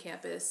main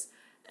campus.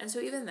 And so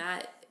even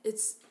that,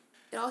 it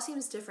all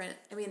seems different.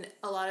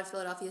 A lot of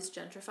Philadelphia is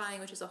gentrifying,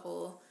 which is a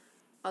whole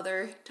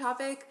other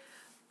topic.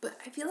 But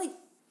I feel like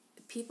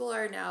people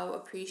are now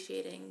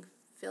appreciating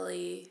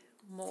Philly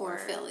more.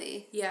 For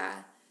Philly.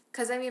 Yeah.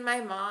 Because,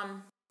 my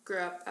mom grew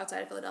up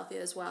outside of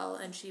Philadelphia as well,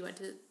 and she went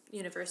to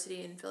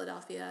university in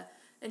Philadelphia.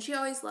 And she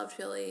always loved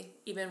Philly,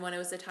 even when it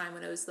was the time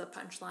when it was the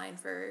punchline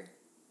for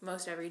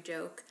most every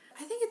joke.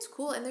 I think it's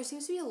cool, and there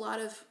seems to be a lot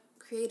of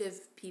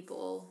creative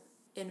people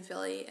in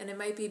Philly, and it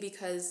might be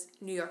because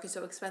New York is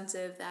so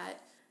expensive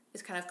that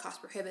it's kind of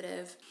cost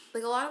prohibitive. A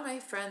lot of my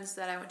friends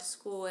that I went to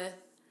school with,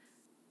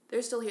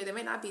 they're still here. They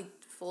might not be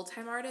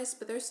full-time artists,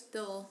 but they're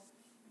still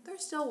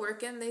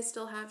working. They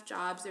still have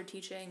jobs. They're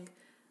teaching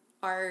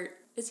art.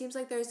 It seems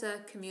like there's a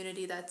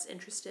community that's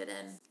interested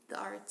in the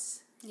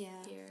arts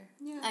here.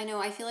 Yeah. I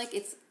know. I feel like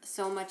it's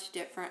so much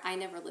different. I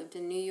never lived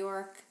in New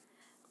York,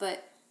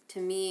 but to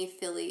me,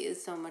 Philly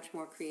is so much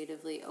more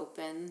creatively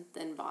open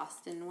than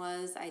Boston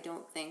was. I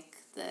don't think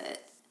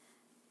that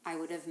I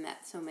would have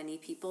met so many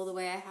people the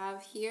way I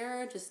have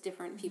here, just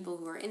different people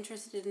who are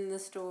interested in the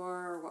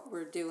store or what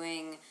we're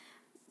doing.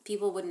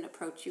 People wouldn't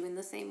approach you in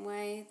the same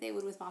way they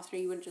would with Boston.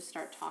 You wouldn't just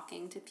start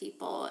talking to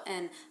people.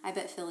 And I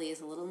bet Philly is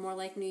a little more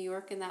like New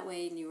York in that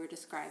way. And you were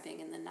describing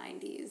in the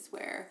 90s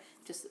where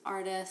just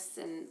artists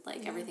and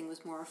everything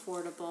was more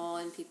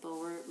affordable and people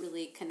were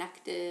really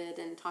connected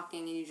and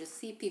talking and you just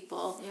see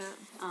people.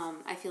 Yeah.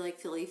 I feel like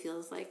Philly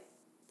feels like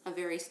a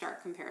very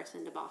stark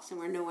comparison to Boston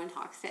where no one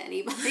talks to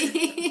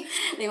anybody.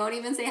 They won't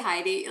even say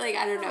hi to you.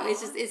 I don't know.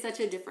 It's such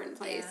a different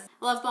place. Yeah.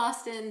 Love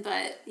Boston,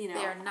 but, they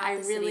are not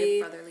the city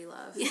of brotherly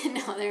love. Yeah,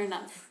 no, they're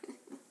not.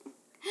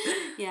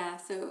 Yeah,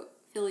 so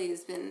Philly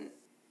has been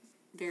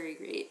very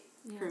great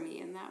for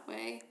me in that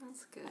way.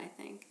 That's good. I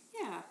think.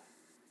 Yeah.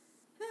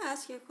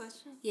 ask you a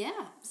question?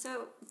 Yeah.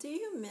 So, do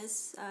you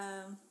miss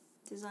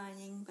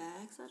designing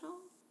bags at all?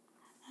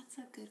 That's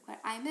a good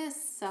question. I miss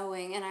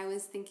sewing, and I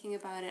was thinking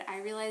about it.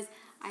 I realized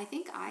I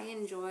think I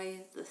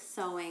enjoy the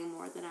sewing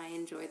more than I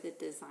enjoy the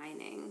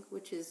designing,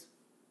 which is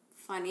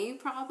funny,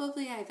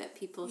 probably. I bet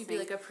people You'd think...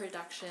 be like a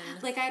production...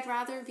 Like, I'd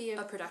rather be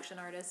a production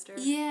artist or...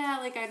 Yeah,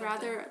 like, I'd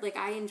rather... Like,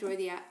 I enjoy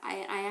the...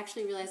 I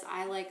actually realized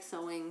I like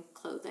sewing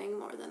clothing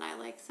more than I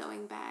like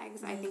sewing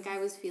bags. I think I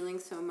was feeling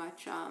so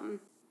much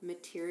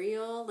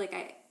material.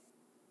 Like,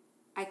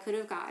 I could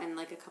have gotten,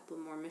 like, a couple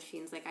more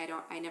machines. Like,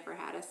 I never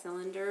had a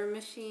cylinder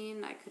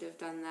machine. I could have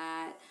done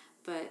that.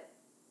 But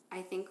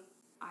I think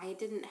I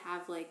didn't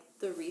have, like,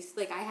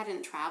 like, I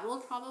hadn't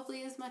traveled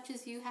probably as much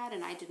as you had,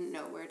 and I didn't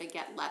know where to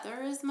get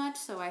leather as much,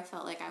 so I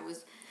felt like I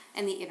was...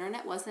 And the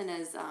internet wasn't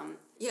as...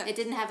 It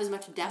didn't have as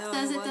much depth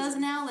as it does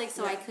now. Like,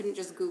 so I couldn't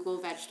just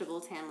Google vegetable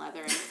tan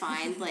leather and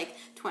find, like,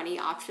 20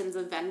 options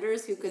of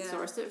vendors who could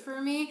source it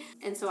for me.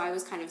 And so I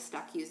was kind of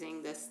stuck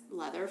using this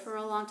leather for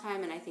a long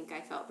time, and I think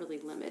I felt really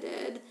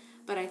limited.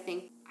 But I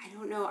think... I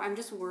don't know. I'm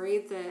just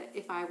worried that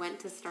if I went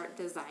to start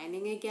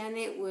designing again,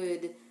 it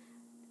would...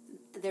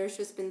 There's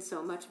just been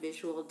so much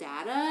visual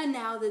data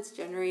now that's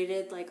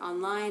generated, like,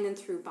 online and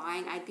through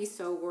buying. I'd be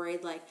so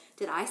worried, like,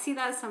 did I see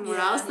that somewhere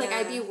else? Like,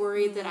 I'd be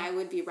worried that I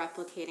would be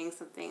replicating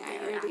something I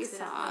already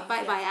saw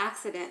by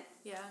accident.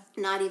 Yeah.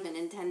 Not even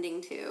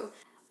intending to.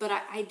 But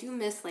I do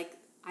miss, like,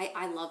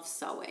 I love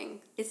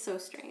sewing. It's so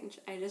strange.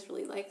 I just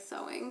really like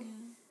sewing.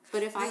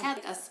 But if I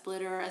had a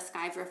splitter, a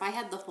skiver, if I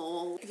had the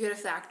whole... If you had a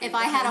factory. If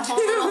I had a whole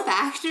little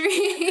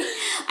factory,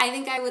 I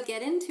think I would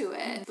get into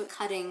it. But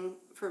cutting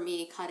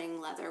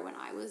leather when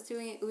I was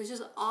doing it was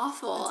just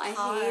awful. I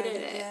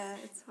hated it. Yeah,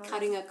 it's hard.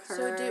 Cutting a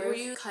curve. So were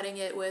you cutting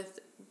it with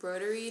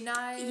rotary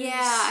knives?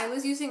 Yeah, I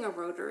was using a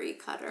rotary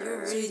cutter.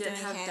 You're really didn't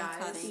have hand dyes.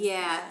 cutting.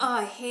 Yeah. Oh,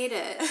 I hate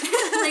it.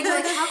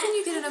 like how can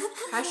you get enough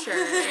pressure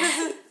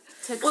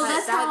to cut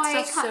that's that how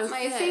I stuff cut so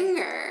my thick?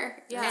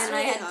 finger. Yeah, and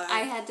really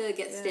I had to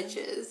get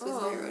stitches with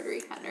my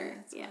rotary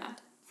cutter. Yeah.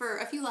 For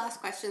a few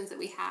last questions that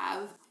we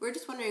have, we're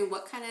just wondering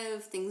what kind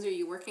of things are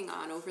you working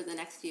on over the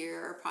next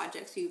year, or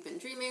projects you've been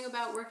dreaming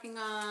about working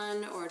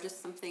on, or just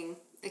something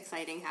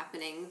exciting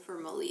happening for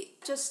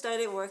Molit? Just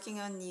started working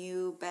on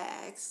new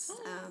bags.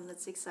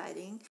 That's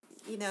exciting.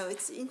 You know,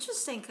 it's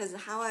interesting because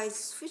how I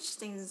switch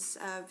things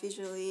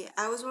visually.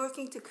 I was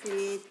working to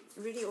create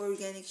really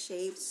organic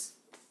shapes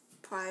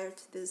prior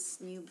to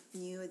this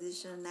new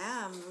edition.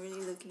 Now I'm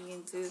really looking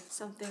into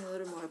something a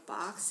little more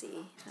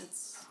boxy.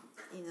 That's,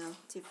 you know,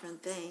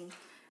 different thing.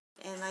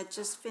 And I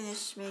just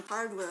finished making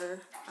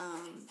hardware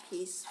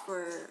piece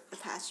for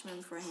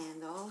attachment for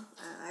handle.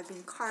 I've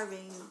been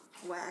carving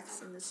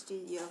wax in the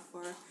studio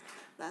for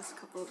last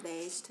couple of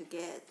days to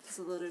get this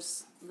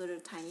little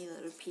tiny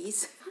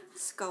piece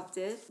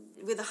sculpted.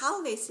 With the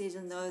holiday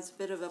season though, it's a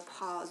bit of a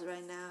pause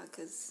right now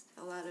because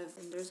a lot of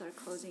vendors are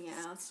closing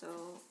out, so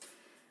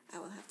I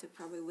will have to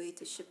probably wait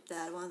to ship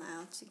that one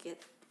out to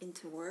get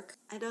into work.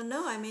 I don't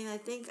know. I mean, I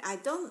think I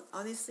don't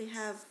honestly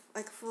have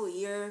like a full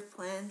year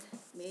planned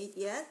made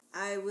yet.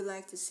 I would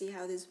like to see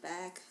how this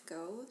bag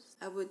goes.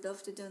 I would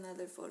love to do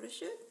another photo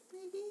shoot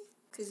maybe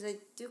because I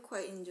do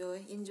quite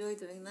enjoy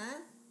doing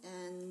that,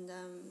 and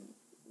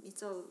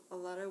it's a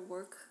lot of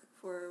work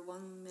for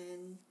one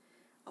man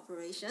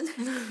operation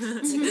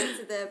to get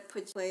to the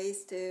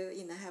place to,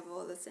 you know, have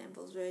all the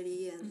samples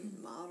ready and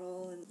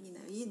model, and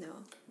you know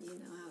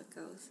how it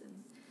goes.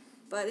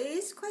 But it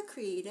is quite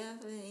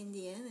creative. In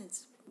the end,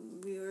 it's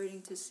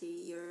rewarding to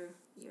see your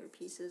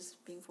pieces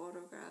being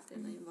photographed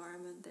in the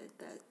environment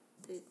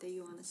that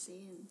you want to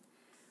see,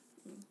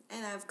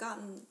 and I've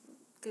gotten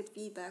good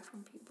feedback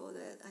from people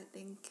that I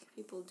think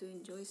people do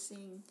enjoy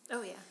seeing.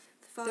 Oh yeah.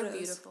 Photos. They're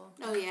beautiful.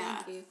 Oh yeah,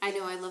 Thank you. I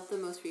know. I love the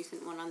most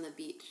recent one on the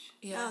beach.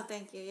 Yeah. Oh,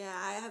 thank you. Yeah,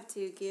 I have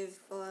to give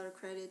a lot of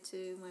credit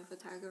to my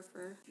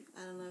photographer.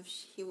 I don't know if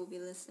he will be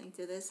listening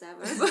to this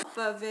ever,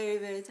 but very,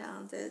 very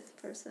talented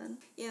person.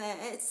 You know,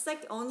 it's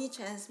like the only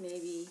chance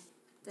maybe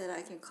that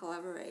I can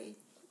collaborate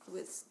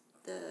with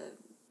the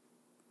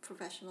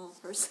professional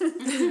person.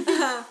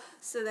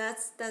 So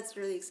that's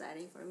really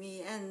exciting for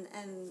me. And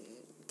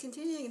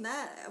continuing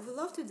that, I would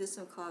love to do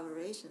some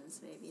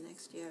collaborations maybe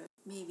next year.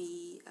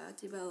 Maybe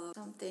develop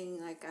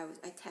something like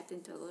I tapped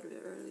into a little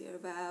bit earlier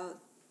about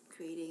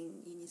creating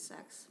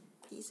unisex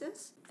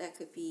pieces that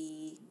could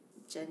be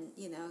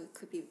it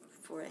could be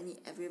for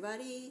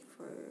everybody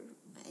for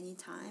any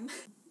time.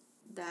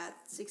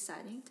 That's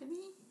exciting to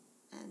me,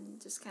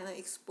 and just kind of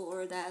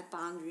explore that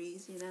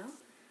boundaries,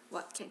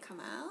 what can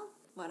come out,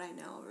 what I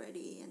know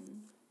already,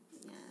 and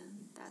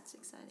that's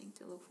exciting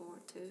to look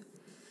forward to.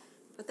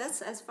 But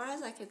that's as far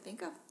as I can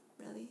think of,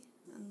 really.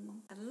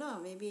 I don't know,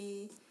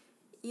 maybe,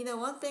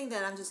 one thing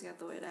that I'm just going to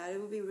throw it out, it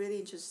would be really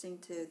interesting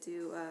to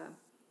do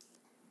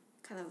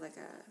kind of like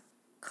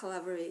a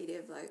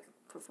collaborative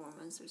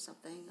performance or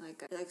something,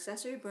 like an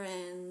accessory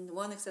brand,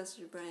 one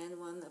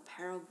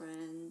apparel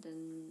brand,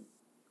 and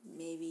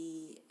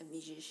maybe a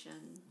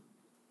musician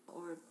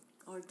or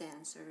or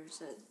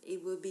dancers.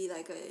 It would be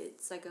like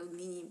it's like a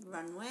mini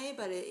runway,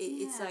 but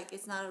it's like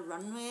it's not a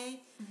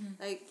runway.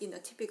 Like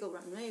typical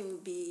runway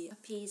would be a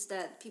piece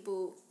that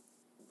people,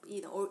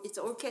 or it's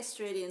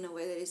orchestrated in a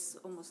way that it's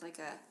almost like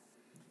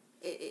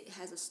it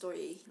has a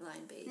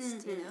storyline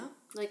based,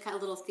 like a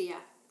little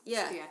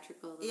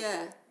theatrical.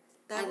 Yeah.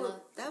 That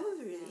would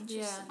be really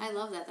interesting. Yeah. I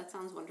love that. That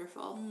sounds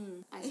wonderful.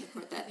 I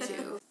support that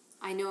too.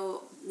 I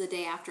know the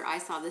day after I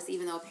saw this,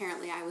 even though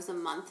apparently I was a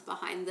month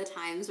behind the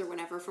times or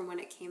whenever from when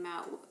it came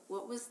out,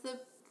 what was the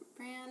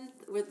brand?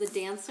 With the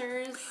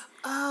dancers?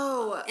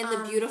 Oh. And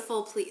the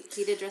beautiful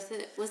pleated dress.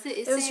 Was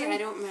it Issei? I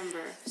don't remember.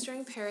 It was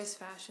during Paris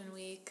Fashion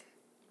Week.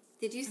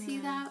 Did you see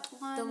that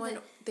one? The one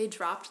they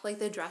dropped like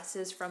the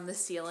dresses from the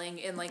ceiling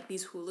in like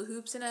these hula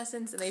hoops in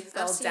essence, and they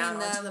fell down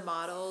onto the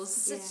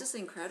models. It's just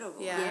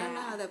incredible. Yeah. I don't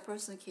know how that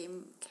person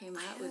came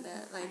out with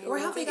that. Like, or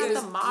how they got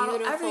the model.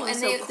 Everything was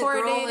so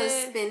coordinated. The girl was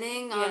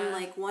spinning on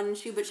like one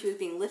shoe, but she was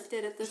being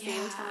lifted at the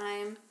same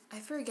time. I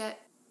forget,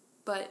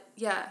 but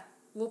yeah,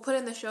 we'll put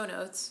in the show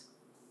notes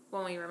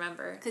when we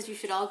remember. Because you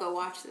should all go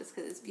watch this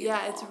because it's beautiful.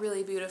 Yeah, it's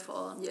really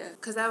beautiful. Yeah.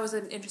 Because that was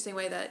an interesting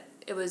way that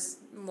it was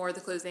more the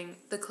clothing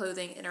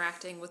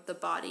interacting with the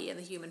body and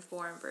the human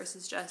form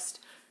versus just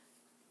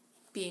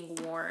being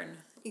worn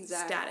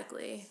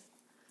statically.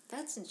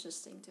 That's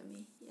interesting to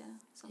me. Yeah,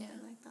 something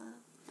like that.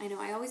 I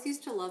know. I always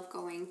used to love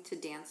going to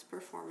dance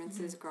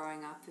performances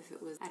growing up. If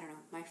it was, I don't know,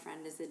 my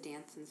friend is a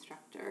dance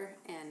instructor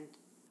and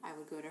I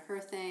would go to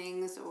her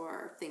things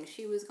or things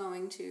she was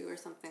going to or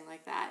something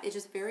like that. It's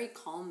just very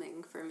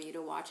calming for me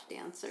to watch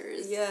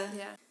dancers. Yeah.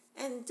 Yeah.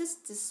 And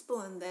just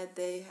discipline that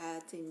they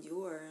had to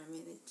endure. I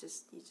mean, you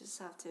just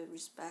have to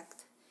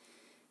respect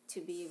to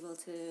be able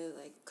to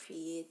like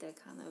create that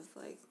kind of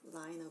like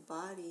line of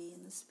body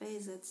in the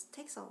space. It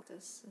takes all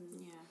this.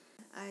 And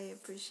I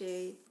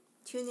appreciate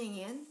tuning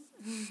in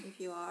if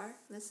you are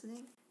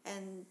listening.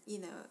 And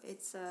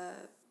it's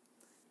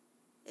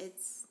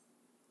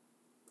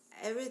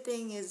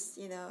everything is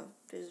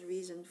there's a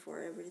reason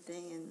for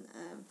everything, and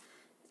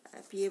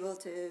be able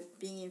to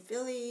being in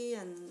Philly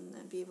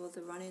and be able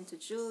to run into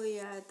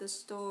Julia at the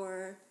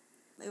store.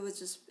 It was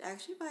just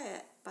actually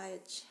by a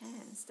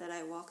chance that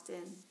I walked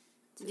in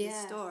to the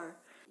store.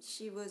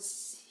 She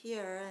was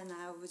here and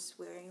I was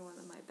wearing one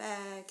of my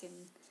bag,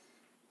 and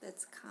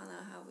that's kind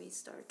of how we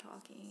started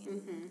talking.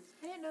 And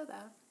I didn't know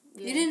that.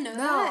 Yeah. You didn't know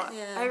that?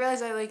 Yeah. I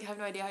realized I have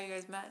no idea how you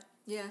guys met.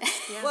 Yeah.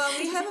 Well,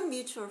 we have a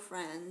mutual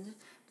friend,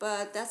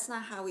 but that's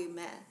not how we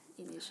met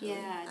initially.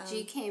 Yeah,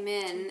 G came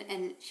in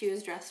and she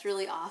was dressed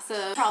really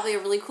awesome. Probably a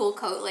really cool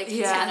coat like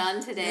you had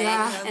on today.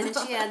 Yeah. And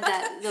then she had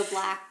the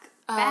black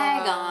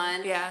bag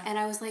on. Yeah. And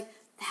I was like,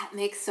 that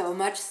makes so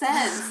much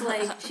sense.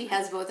 Like, she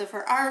has both of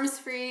her arms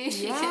free.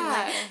 She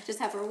can just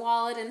have her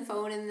wallet and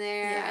phone in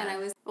there. Yeah.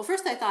 And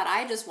first I thought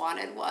I just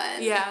wanted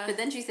one. Yeah. But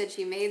then she said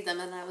she made them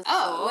and I was,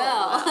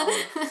 well.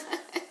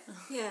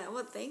 Yeah,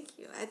 well, thank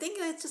you. I think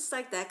it's just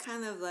like that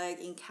kind of like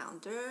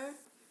encounter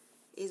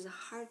is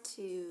hard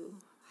to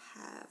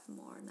have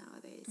more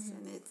nowadays,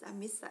 and I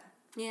miss that.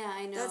 Yeah,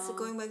 I know. That's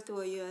going back to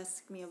what you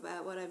asked me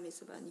about what I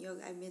miss about New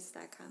York. I miss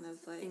that kind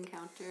of like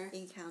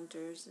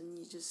encounters, and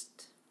you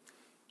just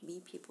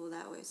meet people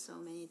that way so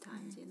many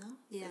times,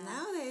 Yeah. But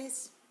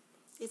nowadays,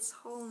 it's a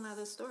whole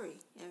nother story.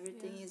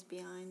 Everything is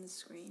behind the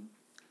screen.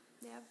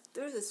 Yeah.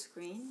 Through the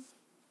screen.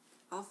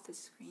 Off the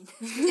screen.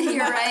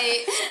 You're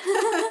right.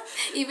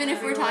 Even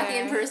if we're talking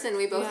in person,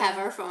 we both have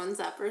our phones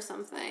up or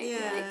something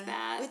like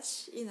that.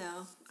 Which,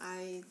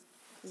 I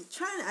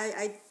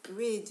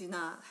really do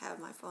not have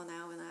my phone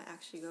out when I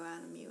actually go out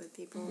and meet with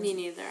people. Me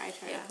neither. I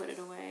try to put it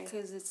away.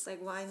 Because it's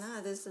like, why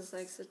not? This is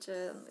like such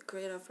a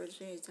great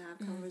opportunity to have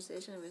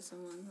conversation with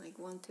someone like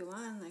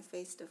one-to-one, like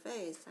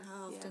face-to-face.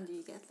 How often do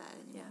you get that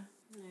anymore?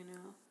 Yeah, I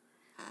know.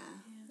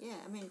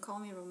 I mean, call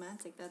me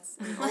romantic. That's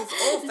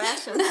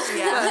old-fashioned.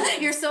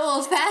 You're so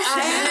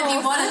old-fashioned.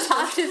 You want to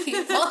talk to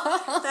people.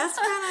 That's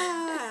kind of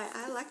how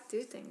I like to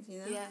do things,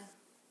 Yeah.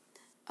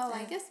 Oh,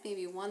 I guess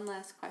maybe one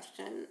last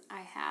question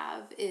I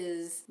have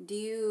is, do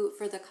you,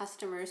 for the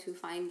customers who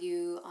find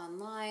you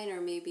online,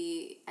 or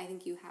maybe, I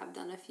think you have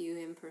done a few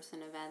in-person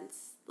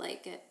events,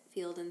 like at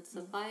Field and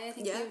Supply, I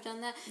think you've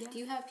done that. Yeah. Do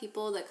you have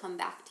people that come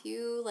back to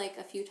you, like,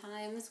 a few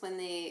times when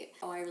I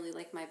really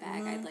like my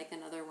bag, I'd like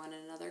another one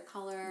in another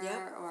color?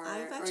 Yep. Or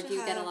do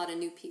you get a lot of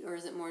new people, or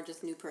is it more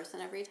just new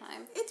person every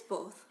time? It's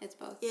both. It's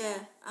both. Yeah.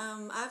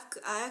 I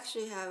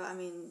actually have,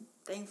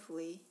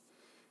 thankfully,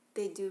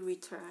 they do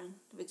return,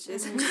 which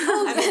is,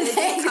 not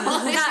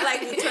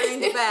like returning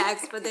the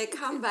bags, but they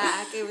come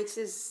back, which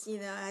is,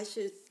 I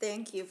should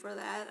thank you for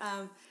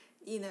that.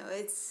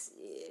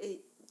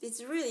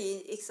 It's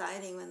really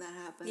exciting when that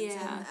happens.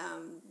 Yeah.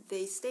 And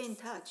they stay in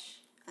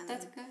touch. And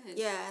that's good.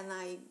 Yeah, and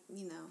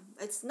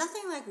it's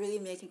nothing like really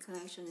making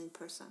connection in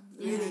person.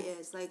 It really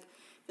is. Like,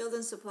 Field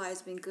and Supply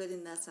has been good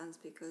in that sense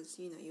because,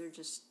 you're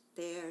just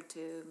there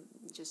to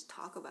just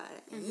talk about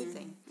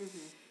anything.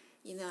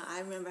 I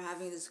remember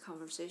having this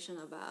conversation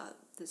about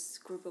this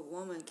group of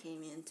women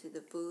came into the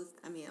booth,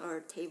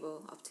 or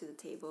table, up to the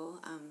table,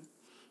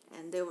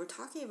 and they were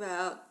talking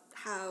about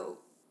how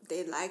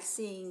they like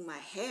seeing my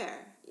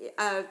hair.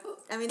 I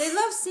mean, they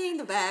love seeing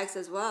the bags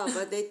as well,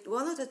 but they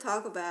wanted to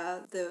talk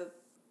about the,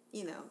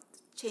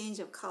 change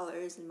of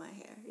colors in my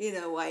hair,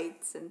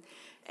 whites and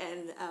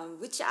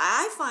which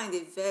I find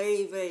it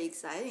very, very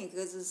exciting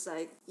because it's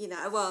like, you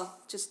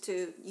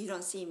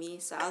don't see me,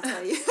 so I'll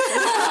tell you.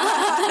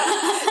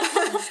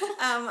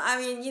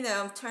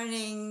 I'm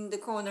turning the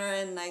corner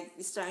and like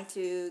starting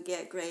to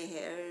get gray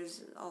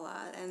hairs a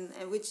lot, and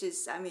which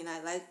is, I'm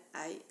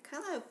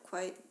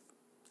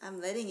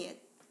letting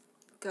it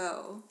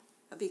go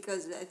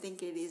because I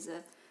think it is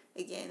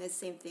again, it's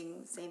same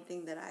thing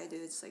that I do.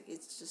 It's like,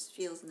 it just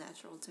feels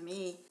natural to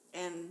me,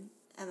 and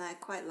I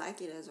quite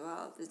like it as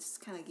well. It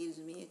just kind of gives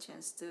me a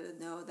chance to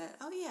know that,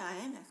 oh yeah, I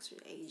am actually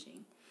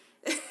aging.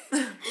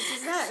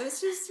 It's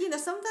just,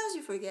 sometimes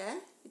you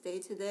forget. Day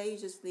to day, you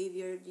just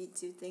you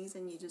do things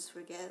and you just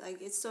forget.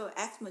 Like, it's so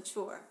act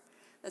mature.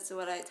 That's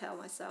what I tell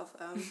myself.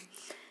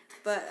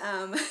 But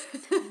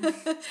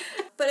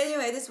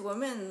anyway, this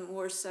women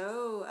were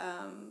so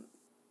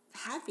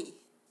happy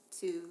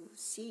to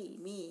see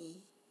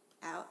me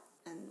out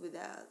and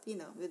without,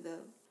 with the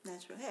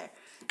natural hair.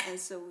 And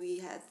so we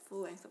had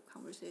full length of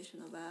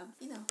conversation about,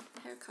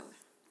 hair color.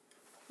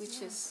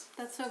 Which is...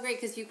 That's so great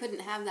because you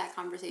couldn't have that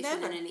conversation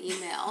Never. in an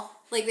email.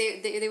 Like,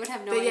 they would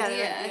have no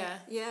idea.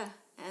 Yeah.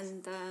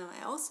 And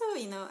I also,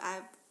 I'm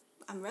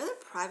a rather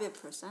private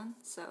person,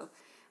 so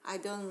I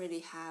don't really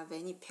have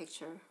any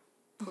picture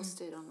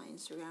posted on my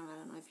Instagram. I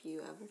don't know if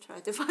you ever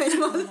tried to find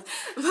one,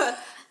 but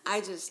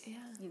I just,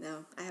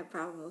 I have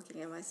problem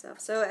looking at myself.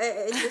 So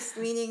it's just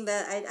meaning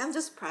that I'm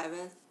just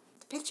private.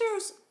 The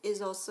pictures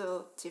is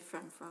also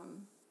different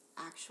from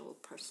actual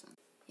person,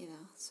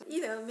 So,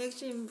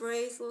 makes you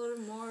embrace a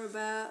little more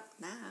about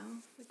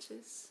now, which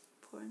is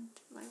important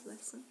life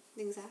lesson.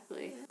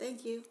 Exactly. Yeah.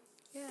 Thank you.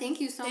 Yeah.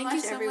 Thank you so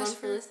much, everyone,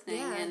 for listening.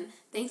 Yeah. And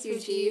thank you,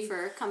 Ji,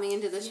 for coming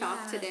into the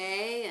shop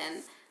today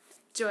and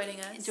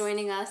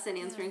joining us and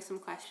answering some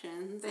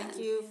questions. Thank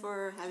you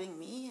for having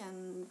me,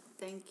 and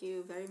thank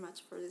you very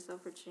much for this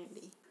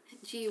opportunity.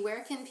 Ji,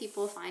 where can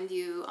people find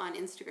you on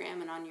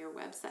Instagram and on your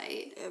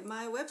website?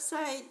 My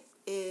website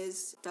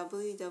is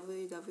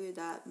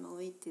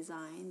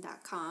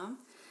www.molitdesign.com,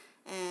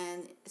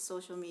 and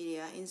social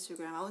media,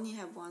 Instagram. I only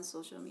have one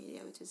social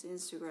media, which is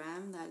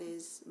Instagram. That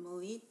is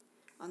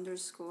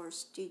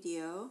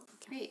Molit_studio.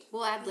 Great.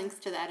 We'll add links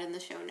to that in the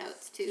show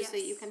notes too, so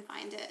you can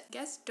find it.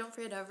 Yes, don't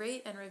forget to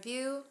rate and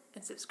review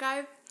and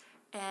subscribe.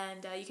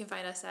 And you can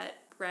find us at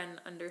Ren_.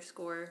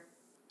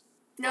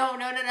 No.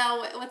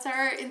 What's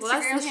our Instagram? Well,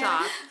 that's the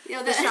shop.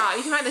 The shop.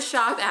 You can find the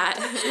shop at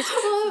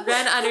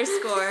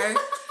Ren_.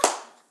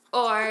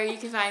 Or you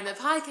can find the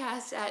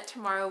podcast at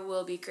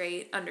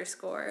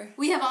tomorrowwillbegreat_.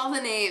 We have all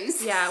the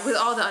names. Yeah, with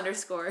all the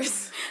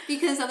underscores.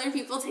 Because other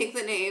people take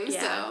the names,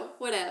 so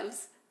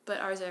whatevs. But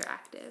ours are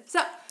active.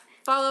 So,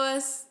 follow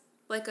us,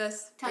 like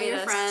us, tell your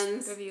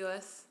friends, review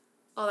us,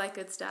 all that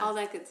good stuff.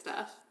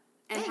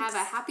 And have a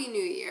Happy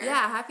New Year.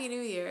 Yeah, Happy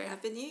New Year.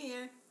 Happy New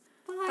Year.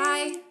 Bye.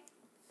 Bye.